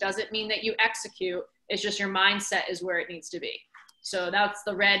mistakes. Doesn't mean that you execute. It's just your mindset is where it needs to be. So that's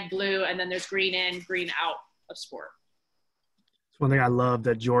the red, blue, and then there's green in, green out of sport. One thing I love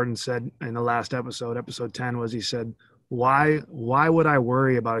that Jordan said in the last episode 10, was he said, why would I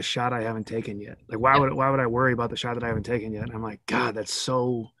worry about a shot I haven't taken yet? Like, why would I worry about the shot that I haven't taken yet? And I'm like, God, that's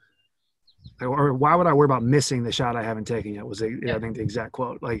so, or why would I worry about missing the shot I haven't taken yet, was I think the exact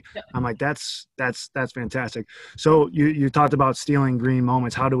quote. Like, I'm like, that's fantastic. So you talked about stealing green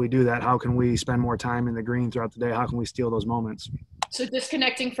moments. How do we do that? How can we spend more time in the green throughout the day? How can we steal those moments? So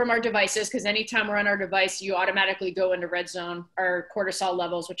disconnecting from our devices, because anytime we're on our device, you automatically go into red zone. Our cortisol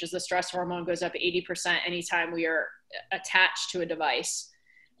levels, which is the stress hormone, goes up 80% anytime we are attached to a device.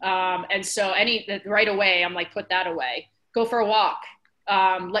 And so right away, I'm like, put that away. Go for a walk.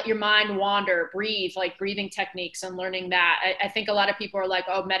 Let your mind wander, breathe, like breathing techniques and learning that. I think a lot of people are like,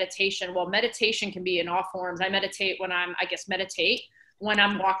 oh, meditation. Well, meditation can be in all forms. I meditate when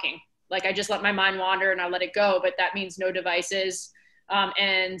I'm walking. Like, I just let my mind wander and I let it go, but that means no devices,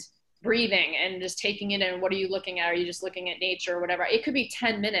 and breathing and just taking it in. What are you looking at? Are you just looking at nature or whatever? It could be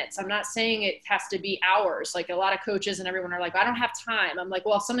 10 minutes. I'm not saying it has to be hours. Like, a lot of coaches and everyone are like, I don't have time. I'm like,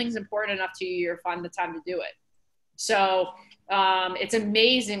 well, if something's important enough to you, you'll find the time to do it. So it's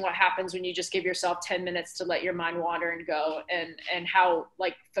amazing what happens when you just give yourself 10 minutes to let your mind wander and go, and how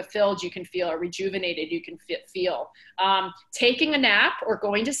like fulfilled you can feel or rejuvenated you can feel. Taking a nap or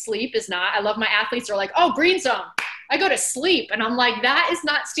going to sleep is not. I love my athletes are like, oh, green zone. I go to sleep, and I'm like, that is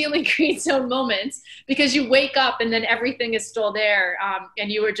not stealing green zone moments, because you wake up and then everything is still there,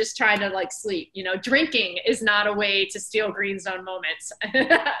 and you were just trying to like sleep. Drinking is not a way to steal green zone moments.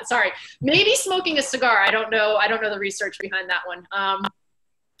 Sorry, maybe smoking a cigar. I don't know the research behind that one.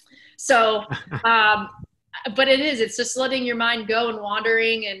 But it's just letting your mind go and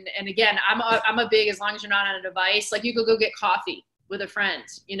wandering. And again, I'm a big, as long as you're not on a device, like you could go get coffee with a friend,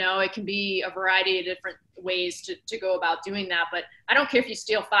 it can be a variety of different ways to go about doing that. But I don't care if you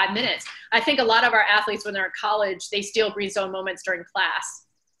steal 5 minutes. I think a lot of our athletes, when they're in college, they steal green zone moments during class.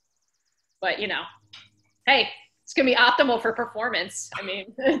 But, hey, it's going to be optimal for performance. I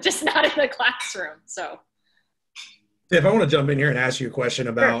mean, just not in the classroom. So. Tiff, I want to jump in here and ask you a question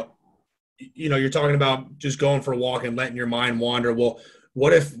about, you're talking about just going for a walk and letting your mind wander. Well,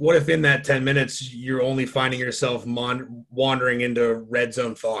 what if in that 10 minutes you're only finding yourself wandering into red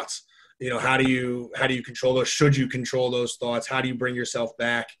zone thoughts? How do you control those? Should you control those thoughts? How do you bring yourself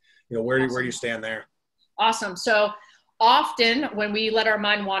back? Where do you stand there? Awesome. So often when we let our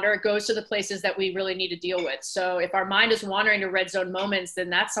mind wander, it goes to the places that we really need to deal with. So if our mind is wandering to red zone moments, then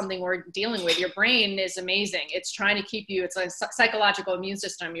that's something we're dealing with. Your brain is amazing. It's trying to keep you, it's a psychological immune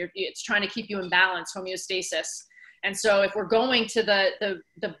system. It's trying to keep you in balance, homeostasis. And so if we're going to the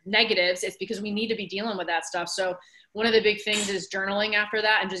negatives, it's because we need to be dealing with that stuff. So one of the big things is journaling after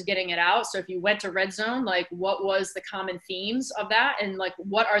that and just getting it out. So if you went to red zone, like what was the common themes of that? And like,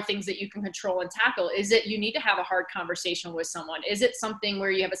 what are things that you can control and tackle? Is it you need to have a hard conversation with someone? Is it something where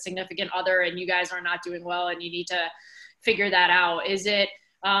you have a significant other and you guys are not doing well and you need to figure that out? Is it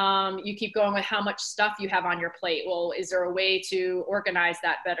you keep going with how much stuff you have on your plate? Well, is there a way to organize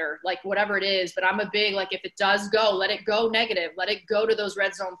that better? Like whatever it is, but I'm a big, like, if it does go, let it go negative, let it go to those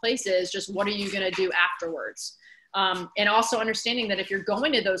red zone places. Just what are you going to do afterwards? And also understanding that if you're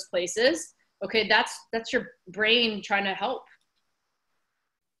going to those places, okay, that's your brain trying to help.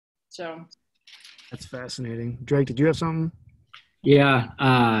 So. That's fascinating. Drake, did you have something?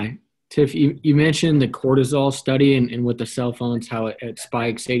 Yeah. Tiff, you mentioned the cortisol study and with the cell phones, how it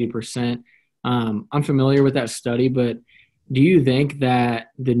spikes 80%. I'm familiar with that study, but do you think that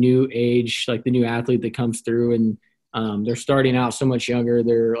the new age, like the new athlete that comes through and they're starting out so much younger,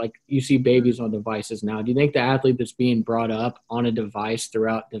 they're like, you see babies on devices now. Do you think the athlete that's being brought up on a device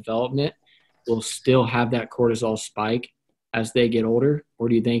throughout development will still have that cortisol spike as they get older? Or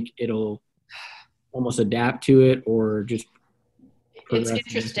do you think it'll almost adapt to it or just – it's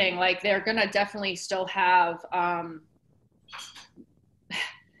interesting. Like they're going to definitely still have,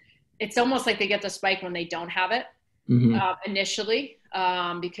 it's almost like they get the spike when they don't have it initially,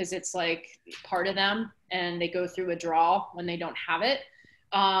 because it's like part of them and they go through a draw when they don't have it.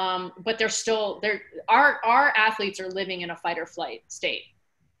 But our athletes are living in a fight or flight state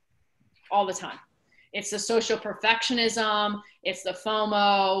all the time. It's the social perfectionism, it's the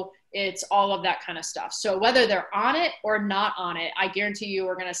FOMO, it's all of that kind of stuff. So whether they're on it or not on it, I guarantee you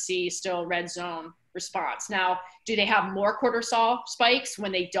we're going to see still red zone response. Now, do they have more cortisol spikes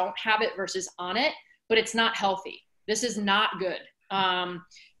when they don't have it versus on it? But it's not healthy. This is not good.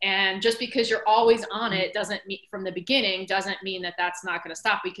 And just because you're always on it doesn't mean from the beginning doesn't mean that that's not going to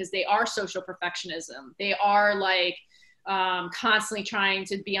stop, because they are social perfectionism. They are like constantly trying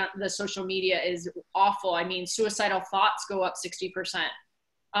to be on the social media is awful. I mean, suicidal thoughts go up 60%.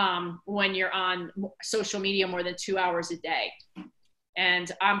 When you're on social media more than 2 hours a day.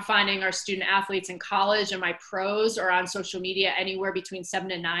 And I'm finding our student athletes in college and my pros are on social media anywhere between 7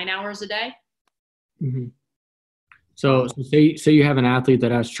 to 9 hours a day. Mm-hmm. So say you have an athlete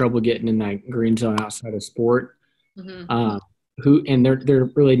that has trouble getting in that green zone outside of sport, they're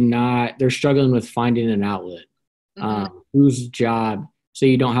really not, they're struggling with finding an outlet. Whose job, say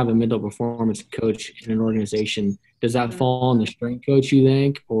you don't have a mental performance coach in an organization, does that fall on the strength coach, you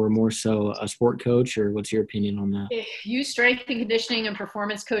think, or more so a sport coach, or what's your opinion on that? You strength and conditioning and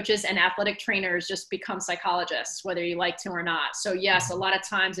performance coaches and athletic trainers just become psychologists, whether you like to or not. So yes, a lot of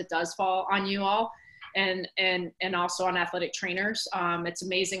times it does fall on you all and also on athletic trainers. It's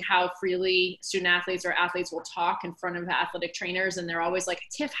amazing how freely student athletes or athletes will talk in front of athletic trainers. And they're always like,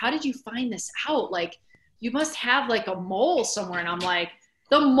 Tiff, how did you find this out? Like, you must have like a mole somewhere. And I'm like,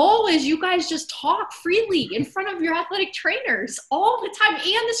 the mole is you guys just talk freely in front of your athletic trainers all the time and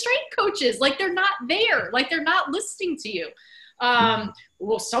the strength coaches. Like they're not there. Like they're not listening to you.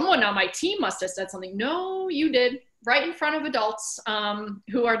 Well, someone on my team must have said something. No, you did, right in front of adults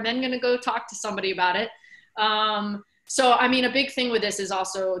who are then going to go talk to somebody about it. So, I mean, a big thing with this is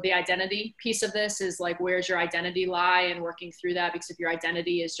also the identity piece of this is like, where's your identity lie and working through that? Because if your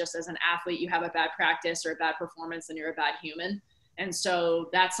identity is just as an athlete, you have a bad practice or a bad performance, then you're a bad human. And so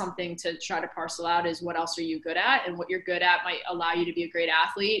that's something to try to parcel out, is what else are you good at? And what you're good at might allow you to be a great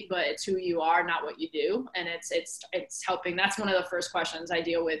athlete, but it's who you are, not what you do. And it's helping. That's one of the first questions I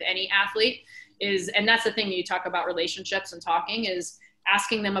deal with any athlete is, and that's the thing you talk about relationships and talking, is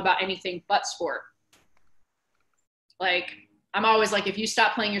asking them about anything but sport. Like, I'm always like, if you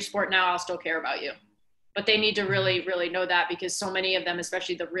stop playing your sport now, I'll still care about you. But they need to really, really know that, because so many of them,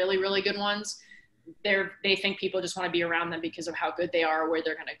 especially the really, really good ones, they think people just want to be around them because of how good they are or where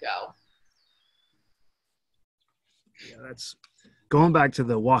they're going to go. Yeah, that's going back to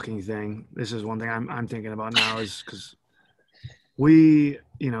the walking thing. This is one thing I'm thinking about now, is because we,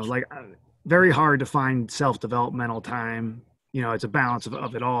 like, very hard to find self-developmental time. It's a balance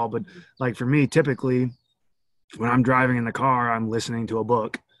of it all. But like for me, typically when I'm driving in the car, I'm listening to a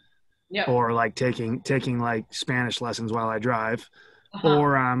book. Yep. Or like taking like Spanish lessons while I drive,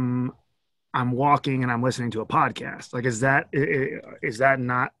 or I'm walking and I'm listening to a podcast. Like, is that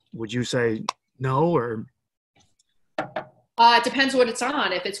not, would you say no, or? It depends what it's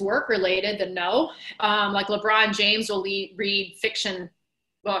on. If it's work related, then no. Like LeBron James will read fiction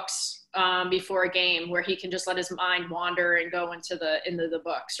books before a game, where he can just let his mind wander and go into the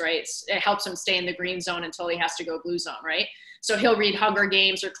books, right? It helps him stay in the green zone until he has to go blue zone, right? So he'll read Hunger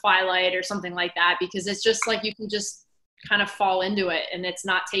Games or Twilight or something like that, because it's just like you can just kind of fall into it, and it's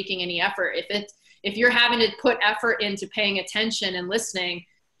not taking any effort. If you're having to put effort into paying attention and listening,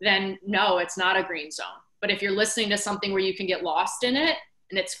 then no, it's not a green zone. But if you're listening to something where you can get lost in it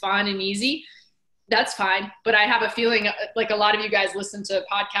and it's fun and easy, that's fine. But I have a feeling like a lot of you guys listen to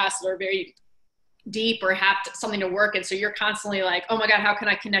podcasts that are very deep or have something to work. And so you're constantly like, oh my God, how can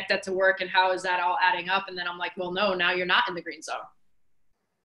I connect that to work? And how is that all adding up? And then I'm like, well, no, now you're not in the green zone.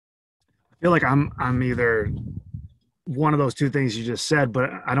 I feel like I'm either one of those two things you just said, but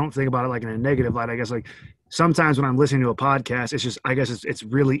I don't think about it like in a negative light. I guess like sometimes when I'm listening to a podcast, it's just, I guess it's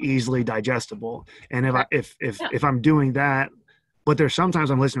really easily digestible. And if I'm doing that, but there's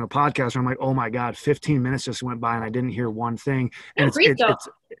sometimes I'm listening to a podcast where I'm like, oh my God, 15 minutes just went by and I didn't hear one thing. And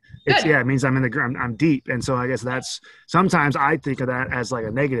it means I'm in the ground, I'm deep. And so I guess that's, sometimes I think of that as like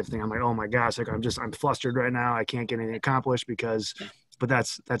a negative thing. I'm like, oh my gosh, like I'm flustered right now. I can't get anything accomplished but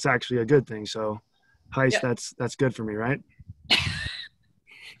that's actually a good thing. So Heist, that's good for me, right?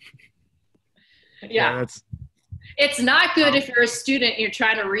 Yeah. It's not good if you're a student and you're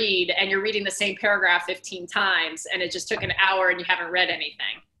trying to read and you're reading the same paragraph 15 times and it just took an hour and you haven't read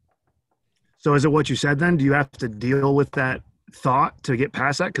anything. So is it what you said then? Do you have to deal with that thought to get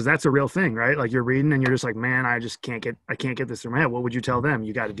past that? Because that's a real thing, right? Like you're reading and you're just like, man, I can't get this through my head. What would you tell them?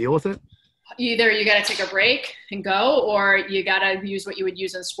 You got to deal with it? Either you got to take a break and go, or you got to use what you would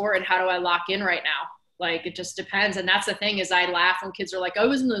use in sport. And how do I lock in right now? Like, it just depends. And that's the thing, is I laugh when kids are like, I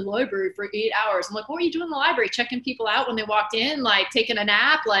was in the library for 8 hours. I'm like, what were you doing in the library? Checking people out when they walked in, like taking a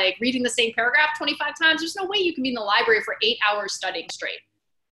nap, like reading the same paragraph 25 times. There's no way you can be in the library for 8 hours studying straight.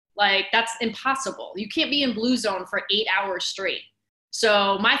 Like, that's impossible. You can't be in blue zone for 8 hours straight.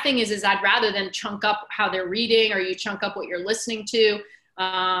 So my thing is I'd rather them chunk up how they're reading, or you chunk up what you're listening to,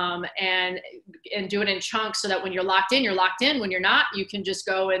 and do it in chunks so that when you're locked in, you're locked in. When you're not, you can just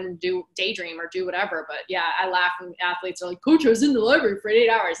go and do daydream or do whatever. But yeah, I laugh when athletes are like, Coach, I was in the library for 8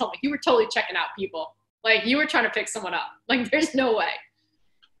 hours. I'm like, you were totally checking out people. Like, you were trying to pick someone up. Like, there's no way.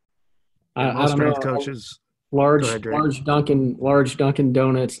 Most strength coaches. Large Dunkin'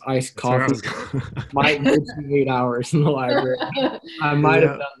 Donuts, iced coffee. Might take 8 hours in the library. I might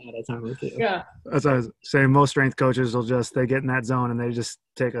have done that a time or two. Yeah. That's what I was saying. Most strength coaches they get in that zone and they just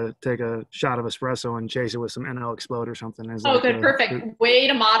take a shot of espresso and chase it with some NO Explode or something. Perfect. Way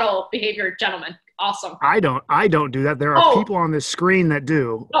to model behavior, gentlemen. Awesome. I don't do that. There are people on this screen that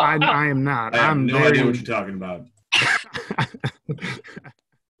do. I am not. I have no idea what you're talking about.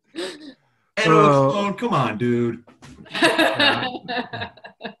 Come on, dude.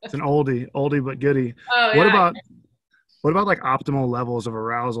 It's an oldie but goodie. Oh, What about like optimal levels of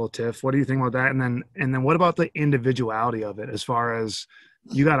arousal, Tiff? What do you think about that? And then what about the individuality of it, as far as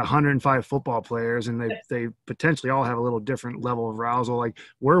you got 105 football players and they potentially all have a little different level of arousal. Like,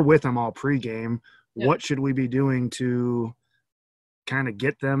 we're with them all pregame. Yep. What should we be doing to kind of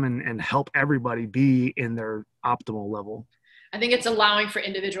get them and help everybody be in their optimal level? I think it's allowing for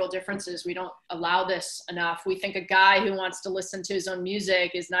individual differences. We don't allow this enough. We think a guy who wants to listen to his own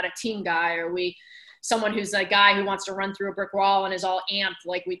music is not a team guy, or someone who's a guy who wants to run through a brick wall and is all amped.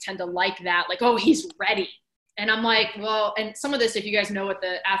 Like, we tend to like that. Like, oh, he's ready. And I'm like, well, and some of this, if you guys know what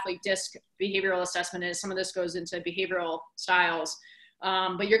the athlete disc behavioral assessment is, some of this goes into behavioral styles.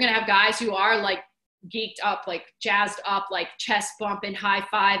 But you're going to have guys who are like geeked up, like jazzed up, like chest bumping,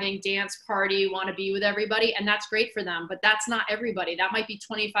 high-fiving, dance party, want to be with everybody. And that's great for them, but that's not everybody. That might be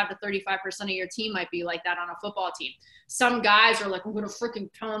 25 to 35% of your team might be like that on a football team. Some guys are like, I'm going to freaking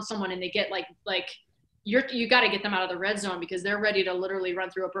pound someone, and they get like you got to get them out of the red zone because they're ready to literally run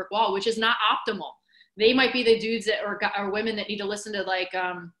through a brick wall, which is not optimal. They might be the dudes that or women that need to listen to like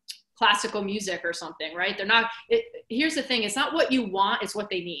classical music or something, right? They're not, here's the thing. It's not what you want, it's what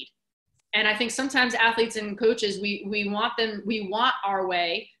they need. And I think sometimes athletes and coaches, we want our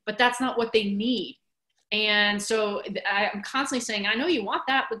way, but that's not what they need. And so I'm constantly saying, I know you want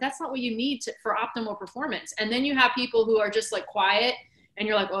that, but that's not what you need for optimal performance. And then you have people who are just like quiet, and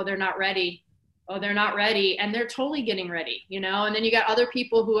you're like, oh, they're not ready. Oh, they're not ready. And they're totally getting ready, you know? And then you got other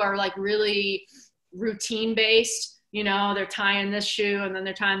people who are like really routine based, you know, they're tying this shoe and then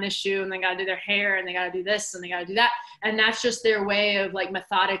they're tying this shoe and they got to do their hair and they got to do this and they got to do that. And that's just their way of like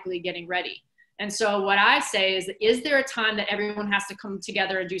methodically getting ready. And so what I say is there a time that everyone has to come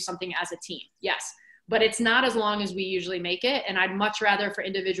together and do something as a team? Yes. But it's not as long as we usually make it. And I'd much rather for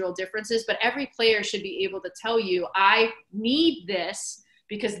individual differences, but every player should be able to tell you, I need this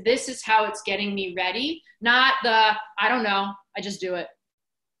because this is how it's getting me ready. Not I don't know, I just do it.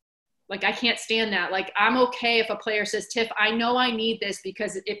 Like, I can't stand that. Like, I'm okay if a player says, Tiff, I know I need this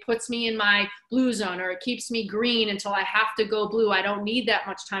because it puts me in my blue zone, or it keeps me green until I have to go blue. I don't need that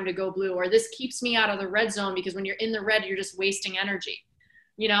much time to go blue. Or this keeps me out of the red zone because when you're in the red, you're just wasting energy.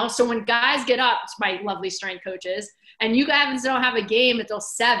 You know, so when guys get up, it's my lovely strength coaches, and you guys don't have a game until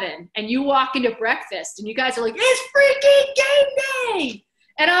 7, and you walk into breakfast and you guys are like, it's freaking game day.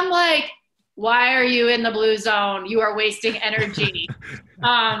 And I'm like, why are you in the blue zone? You are wasting energy.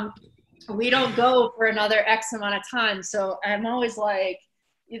 We don't go for another X amount of time. So I'm always like,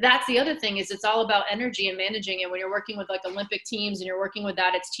 that's the other thing is it's all about energy and managing it. When you're working with like Olympic teams and you're working with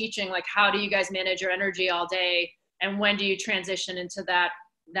that, it's teaching like, how do you guys manage your energy all day? And when do you transition into that,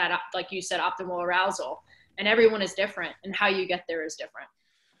 like you said, optimal arousal? And everyone is different, and how you get there is different.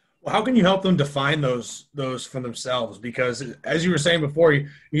 Well, how can you help them define those for themselves? Because as you were saying before,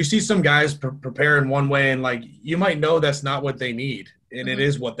 you see some guys prepare in one way, and like you might know that's not what they need, and it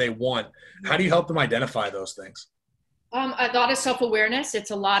is what they want. How do you help them identify those things? A lot of self-awareness.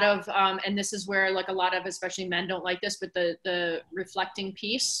 It's a lot of, and this is where like a lot of, especially men don't like this, but the reflecting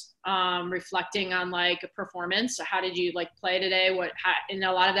piece, reflecting on like performance. How did you like play today? And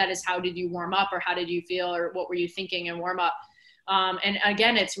a lot of that is how did you warm up, or how did you feel, or what were you thinking in warm up? And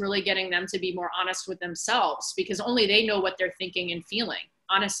again, it's really getting them to be more honest with themselves, because only they know what they're thinking and feeling,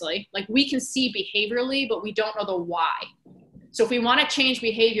 honestly. Like, we can see behaviorally, but we don't know the why. So if we want to change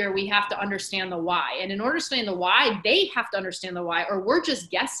behavior, we have to understand the why. And in order to understand the why, they have to understand the why, or we're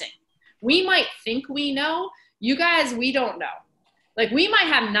just guessing. We might think we know. You guys, we don't know. Like, we might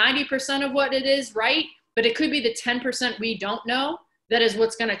have 90% of what it is right, but it could be the 10% we don't know that is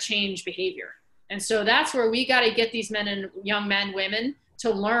what's going to change behavior. And so that's where we got to get these men and young men, women to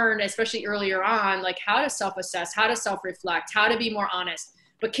learn, especially earlier on, like how to self-assess, how to self-reflect, how to be more honest.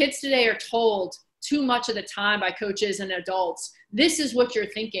 But kids today are told too much of the time by coaches and adults, this is what you're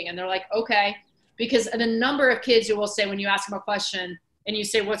thinking. And they're like, okay, because the number of kids who will say, when you ask them a question and you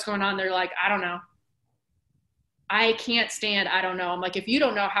say, what's going on? They're like, I don't know. I can't stand, I don't know. I'm like, if you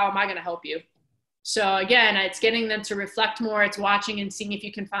don't know, how am I going to help you? So again, it's getting them to reflect more. It's watching and seeing if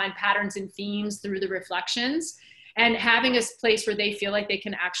you can find patterns and themes through the reflections, and having a place where they feel like they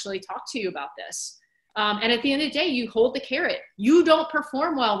can actually talk to you about this. And at the end of the day, you hold the carrot. You don't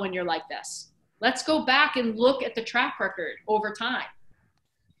perform well when you're like this. Let's go back and look at the track record over time.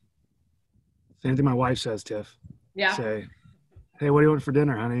 Same thing my wife says, Tiff. Yeah. Say, hey, what do you want for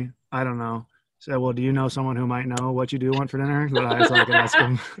dinner, honey? I don't know. Say, well, do you know someone who might know what you do want for dinner? So I can ask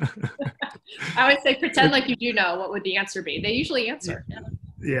them. I always say, pretend like you do know. What would the answer be? They usually answer.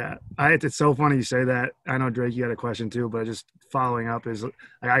 Yeah. It's so funny you say that. I know, Drake, you had a question too, but just following up is,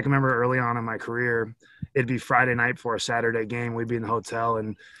 I can remember early on in my career, it'd be Friday night for a Saturday game. We'd be in the hotel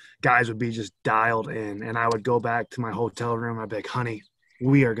and guys would be just dialed in. And I would go back to my hotel room. I'd be like, honey,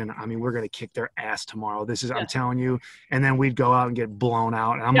 we're going to kick their ass tomorrow. This is, I'm telling you. And then we'd go out and get blown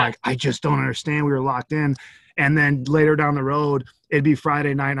out. And I'm like, I just don't understand. We were locked in. And then later down the road, it'd be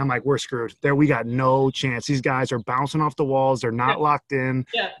Friday night. And I'm like, we're screwed. We got no chance. These guys are bouncing off the walls. They're not locked in.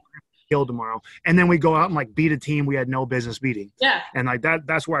 Yeah. Killed tomorrow. And then we go out and like beat a team we had no business beating. Yeah. And like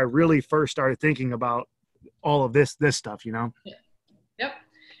that's where I really first started thinking about all of this stuff, you know? Yeah. Yep.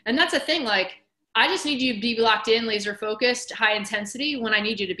 And that's the thing. Like, I just need you to be locked in, laser focused, high intensity when I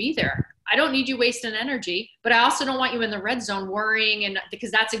need you to be there. I don't need you wasting energy, but I also don't want you in the red zone worrying, and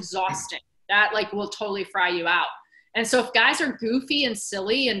because that's exhausting. That like will totally fry you out. And so if guys are goofy and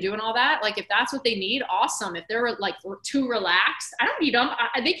silly and doing all that, like if that's what they need, awesome. If they're like too relaxed, I don't need them.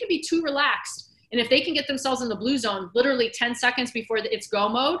 They can be too relaxed. And if they can get themselves in the blue zone literally 10 seconds before it's go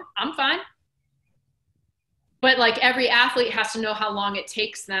mode, I'm fine. But like every athlete has to know how long it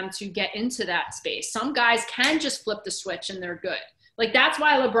takes them to get into that space. Some guys can just flip the switch and they're good. Like that's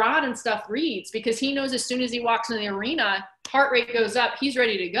why LeBron and stuff reads, because he knows as soon as he walks in the arena, heart rate goes up, he's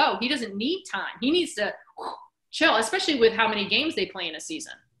ready to go. He doesn't need time. He needs to chill, especially with how many games they play in a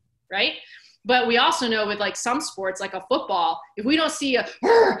season, right? But we also know with like some sports, like a football, if we don't see a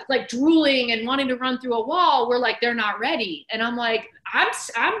like drooling and wanting to run through a wall, we're like, they're not ready. And I'm like,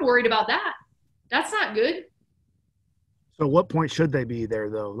 I'm worried about that. That's not good. So what point should they be there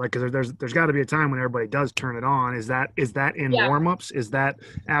though? Like, cause there's got to be a time when everybody does turn it on. Is that in warmups? Is that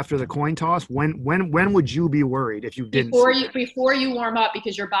after the coin toss? When would you be worried if you didn't before you warm up,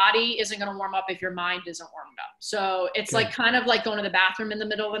 because your body isn't going to warm up if your mind isn't warmed up. So it's like kind of like going to the bathroom in the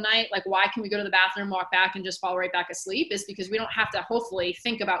middle of the night. Like why can we go to the bathroom, walk back and just fall right back asleep? Is because we don't have to hopefully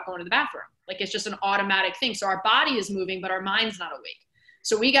think about going to the bathroom. Like it's just an automatic thing. So our body is moving, but our mind's not awake.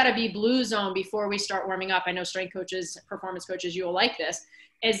 So we got to be blue zone before we start warming up. I know strength coaches, performance coaches, you will like this,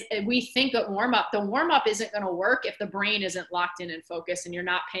 is we think of warm up. The warm up isn't going to work if the brain isn't locked in and focused and you're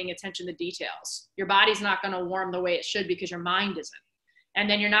not paying attention to details. Your body's not going to warm the way it should because your mind isn't. And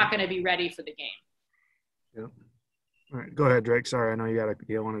then you're not going to be ready for the game. Yeah. All right. Go ahead, Drake. Sorry. I know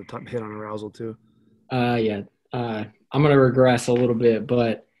you wanted to hit on arousal too. I'm going to regress a little bit,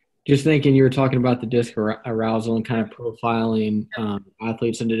 but just thinking you were talking about the disc arousal and kind of profiling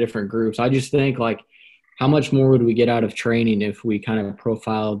athletes into different groups. I just think like how much more would we get out of training if we kind of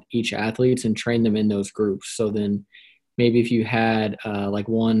profiled each athletes and trained them in those groups? So then maybe if you had like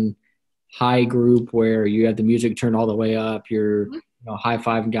one high group where you have the music turned all the way up, you're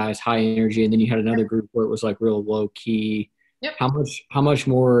high-fiving guys, high energy, and then you had another group where it was like real low key. Yep. How much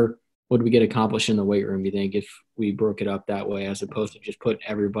more would we get accomplished in the weight room, you think, if we broke it up that way as opposed to just put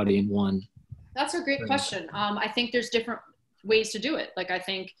everybody in one? That's a great question. I think there's different ways to do it. Like I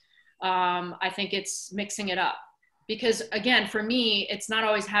think it's mixing it up, because again, for me, it's not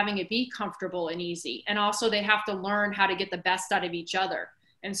always having it be comfortable and easy. And also they have to learn how to get the best out of each other.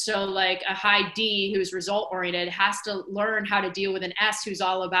 And so like a high D who's result oriented has to learn how to deal with an S who's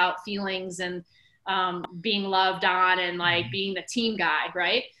all about feelings and being loved on and like being the team guy,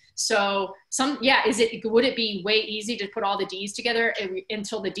 right? So would it be way easy to put all the D's together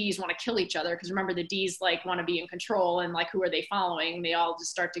until the D's want to kill each other? Because remember, the D's like want to be in control, and like who are they following? They all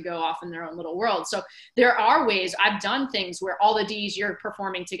just start to go off in their own little world. So there are ways. I've done things where all the D's you're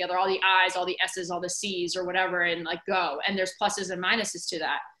performing together, all the I's, all the S's, all the C's or whatever, and like go. And there's pluses and minuses to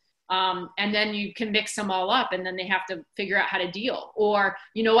that. And then you can mix them all up, and then they have to figure out how to deal. Or,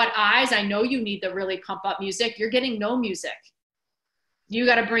 you know what, I's, I know you need the really pump up music. You're getting no music. You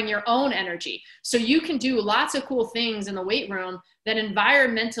got to bring your own energy. So you can do lots of cool things in the weight room that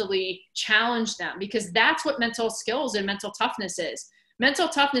environmentally challenge them, because that's what mental skills and mental toughness is. Mental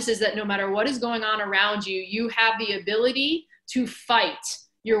toughness is that no matter what is going on around you, you have the ability to fight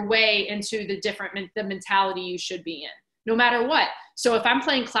your way into the mentality you should be in, no matter what. So if I'm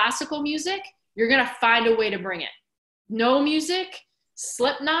playing classical music, you're going to find a way to bring it. No music,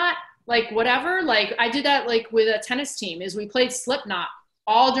 Slipknot, like whatever. Like I did that like with a tennis team, is we played Slipknot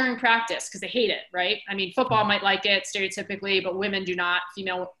all during practice because they hate it, right? I mean, football might like it stereotypically, but women do not,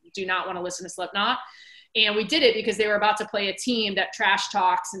 female do not want to listen to Slipknot. And we did it because they were about to play a team that trash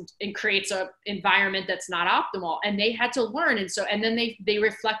talks and creates an environment that's not optimal. And they had to learn. And then they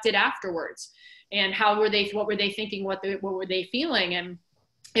reflected afterwards. And what were they thinking? What were they feeling? And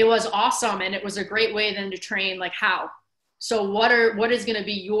it was awesome. And it was a great way then to train, like how. So what is going to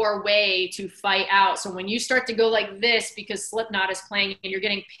be your way to fight out? So when you start to go like this because Slipknot is playing and you're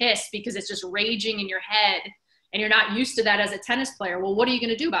getting pissed because it's just raging in your head and you're not used to that as a tennis player, well, what are you going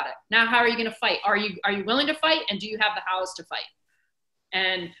to do about it? Now, how are you going to fight? Are you willing to fight? And do you have the hows to fight?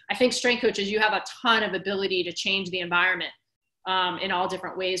 And I think strength coaches, you have a ton of ability to change the environment in all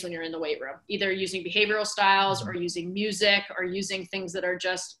different ways when you're in the weight room, either using behavioral styles or using music or using things that are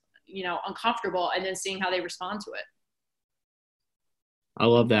just, uncomfortable, and then seeing how they respond to it. I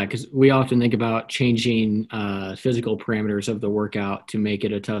love that, because we often think about changing physical parameters of the workout to make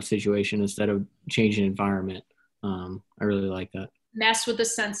it a tough situation instead of changing environment. I really like that. Mess with the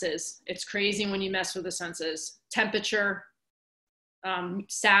senses. It's crazy when you mess with the senses. Temperature,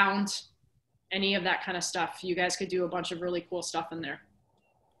 sound, any of that kind of stuff. You guys could do a bunch of really cool stuff in there.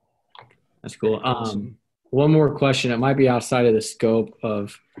 That's cool. One more question. It might be outside of the scope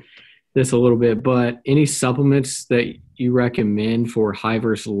of this a little bit, but any supplements that you recommend for high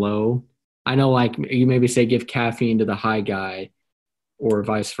versus low I know like you maybe say give caffeine to the high guy or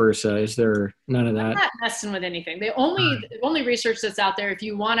vice versa. Is there none of that? I'm not messing with anything. The only research that's out there, if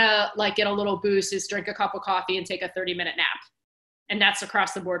you want to like get a little boost, is drink a cup of coffee and take a 30-minute nap. And that's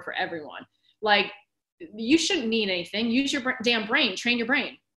across the board for everyone. Like, you shouldn't need anything. Use your damn brain. Train your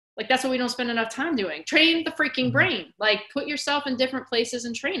brain. Like, that's what we don't spend enough time doing. Train the freaking brain. Like, put yourself in different places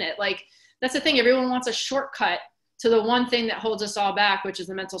and train it. Like, that's the thing. Everyone wants a shortcut to the one thing that holds us all back, which is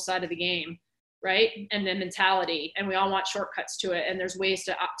the mental side of the game, right? And the mentality. And we all want shortcuts to it. And there's ways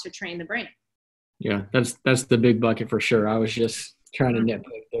to train the brain. Yeah, that's the big bucket for sure. I was just trying to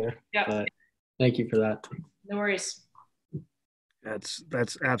nitpick there. Yeah. But thank you for that. No worries. That's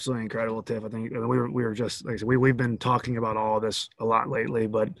absolutely incredible, Tiff. I think we were just like I said, we've been talking about all of this a lot lately,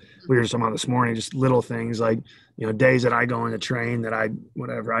 but we were just talking about this morning, just little things like, you know, days that I go in the train that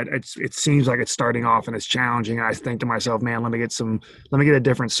it seems like it's starting off and it's challenging. And I think to myself, man, let me get a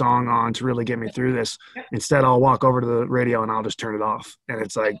different song on to really get me through this. Instead, I'll walk over to the radio and I'll just turn it off. And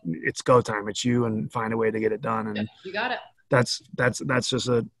it's like, it's go time. It's you, and find a way to get it done. And you got it.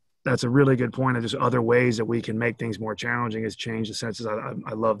 That's a really good point of just other ways that we can make things more challenging is change the senses.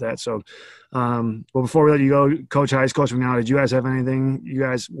 I love that. So, well, before we let you go, Coach Heiss, Coach McNally, did you guys have anything you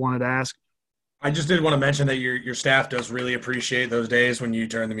guys wanted to ask? I just did want to mention that your staff does really appreciate those days when you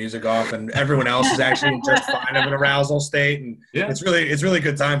turn the music off and everyone else is actually in just fine of an arousal state. And it's really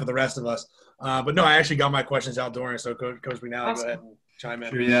good time for the rest of us. But no, I actually got my questions out during. So Coach McNally, awesome. Go ahead and chime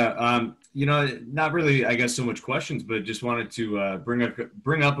in. Sure, yeah. You know, not really, I guess, so much questions, but just wanted to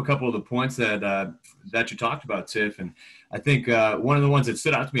bring up a couple of the points that you talked about, Tiff. And I think one of the ones that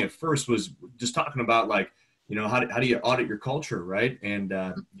stood out to me at first was just talking about, like, you know, how do you audit your culture, right? And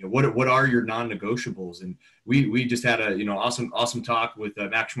you know, what are your non-negotiables? And we just had a awesome talk with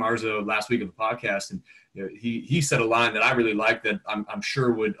Max Schmarzo last week of the podcast, and you know, he said a line that I really liked that I'm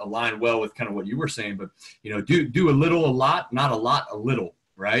sure would align well with kind of what you were saying. But you know, do a little, a lot, not a lot, a little,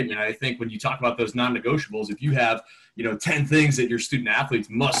 right? And I think when you talk about those non-negotiables, if you have 10 things that your student athletes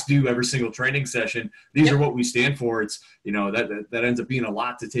must do every single training session, these are what we stand for. It's, that ends up being a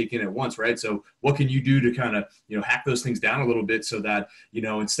lot to take in at once, right? So what can you do to kind of, hack those things down a little bit so that,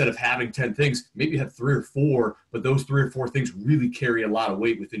 instead of having 10 things, maybe you have 3 or 4, but those 3 or 4 things really carry a lot of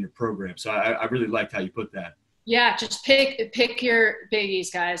weight within your program. So I really liked how you put that. Yeah, just pick your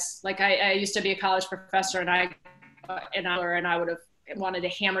biggies, guys. Like I used to be a college professor, and I would have wanted to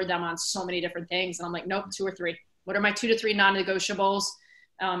hammer them on so many different things. And I'm like, nope, 2 or 3. What are my 2 to 3 non-negotiables?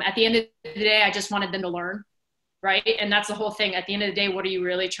 At the end of the day, I just wanted them to learn, right? And that's the whole thing. At the end of the day, what are you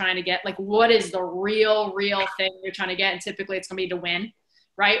really trying to get? Like, what is the real thing you're trying to get? And typically it's going to be to win,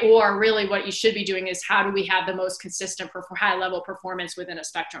 right? Or really what you should be doing is, how do we have the most consistent high-level performance within a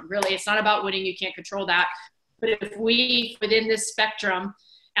spectrum? Really, it's not about winning. You can't control that. But if we, within this spectrum,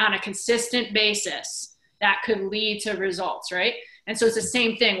 on a consistent basis, that could lead to results, right? And so it's the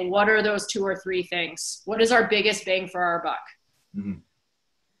same thing. What are those 2 or 3 things? What is our biggest bang for our buck? Mm-hmm.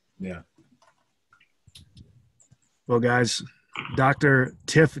 Yeah. Well, guys, Dr.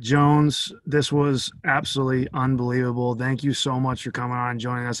 Tiff Jones, this was absolutely unbelievable. Thank you so much for coming on and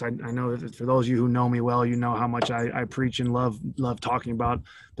joining us. I know that for those of you who know me well, you know how much I preach and love talking about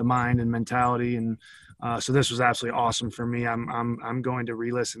the mind and mentality. And so this was absolutely awesome for me. I'm going to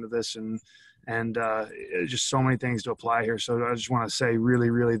re-listen to this and just so many things to apply here. So I just want to say really,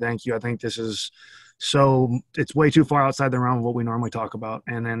 really thank you. I think this is it's way too far outside the realm of what we normally talk about.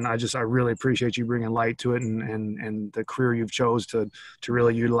 And then I really appreciate you bringing light to it and the career you've chose to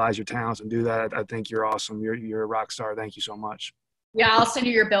really utilize your talents and do that. I think you're awesome. You're a rock star. Thank you so much. Yeah, I'll send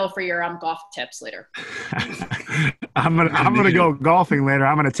you your bill for your golf tips later. I'm gonna go golfing later.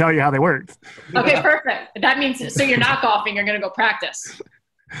 I'm gonna tell you how they worked. Okay, perfect. That means so you're not golfing. You're gonna go practice.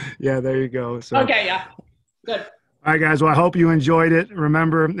 Yeah, there you go. So, okay, yeah, good. All right, guys. Well, I hope you enjoyed it.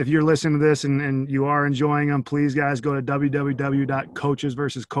 Remember, if you're listening to this and you are enjoying them, please, guys, go to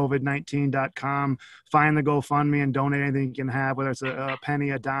www.coachesversuscovid19.com. Find the GoFundMe and donate anything you can have, whether it's a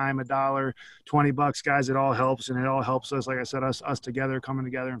penny, a dime, $1, $20, guys. It all helps, and it all helps us. Like I said, us together, coming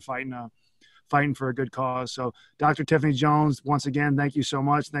together and fighting for a good cause. So, Dr. Tiffany Jones, once again, thank you so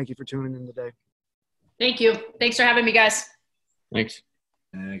much. Thank you for tuning in today. Thank you. Thanks for having me, guys. Thanks.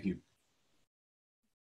 Thank you.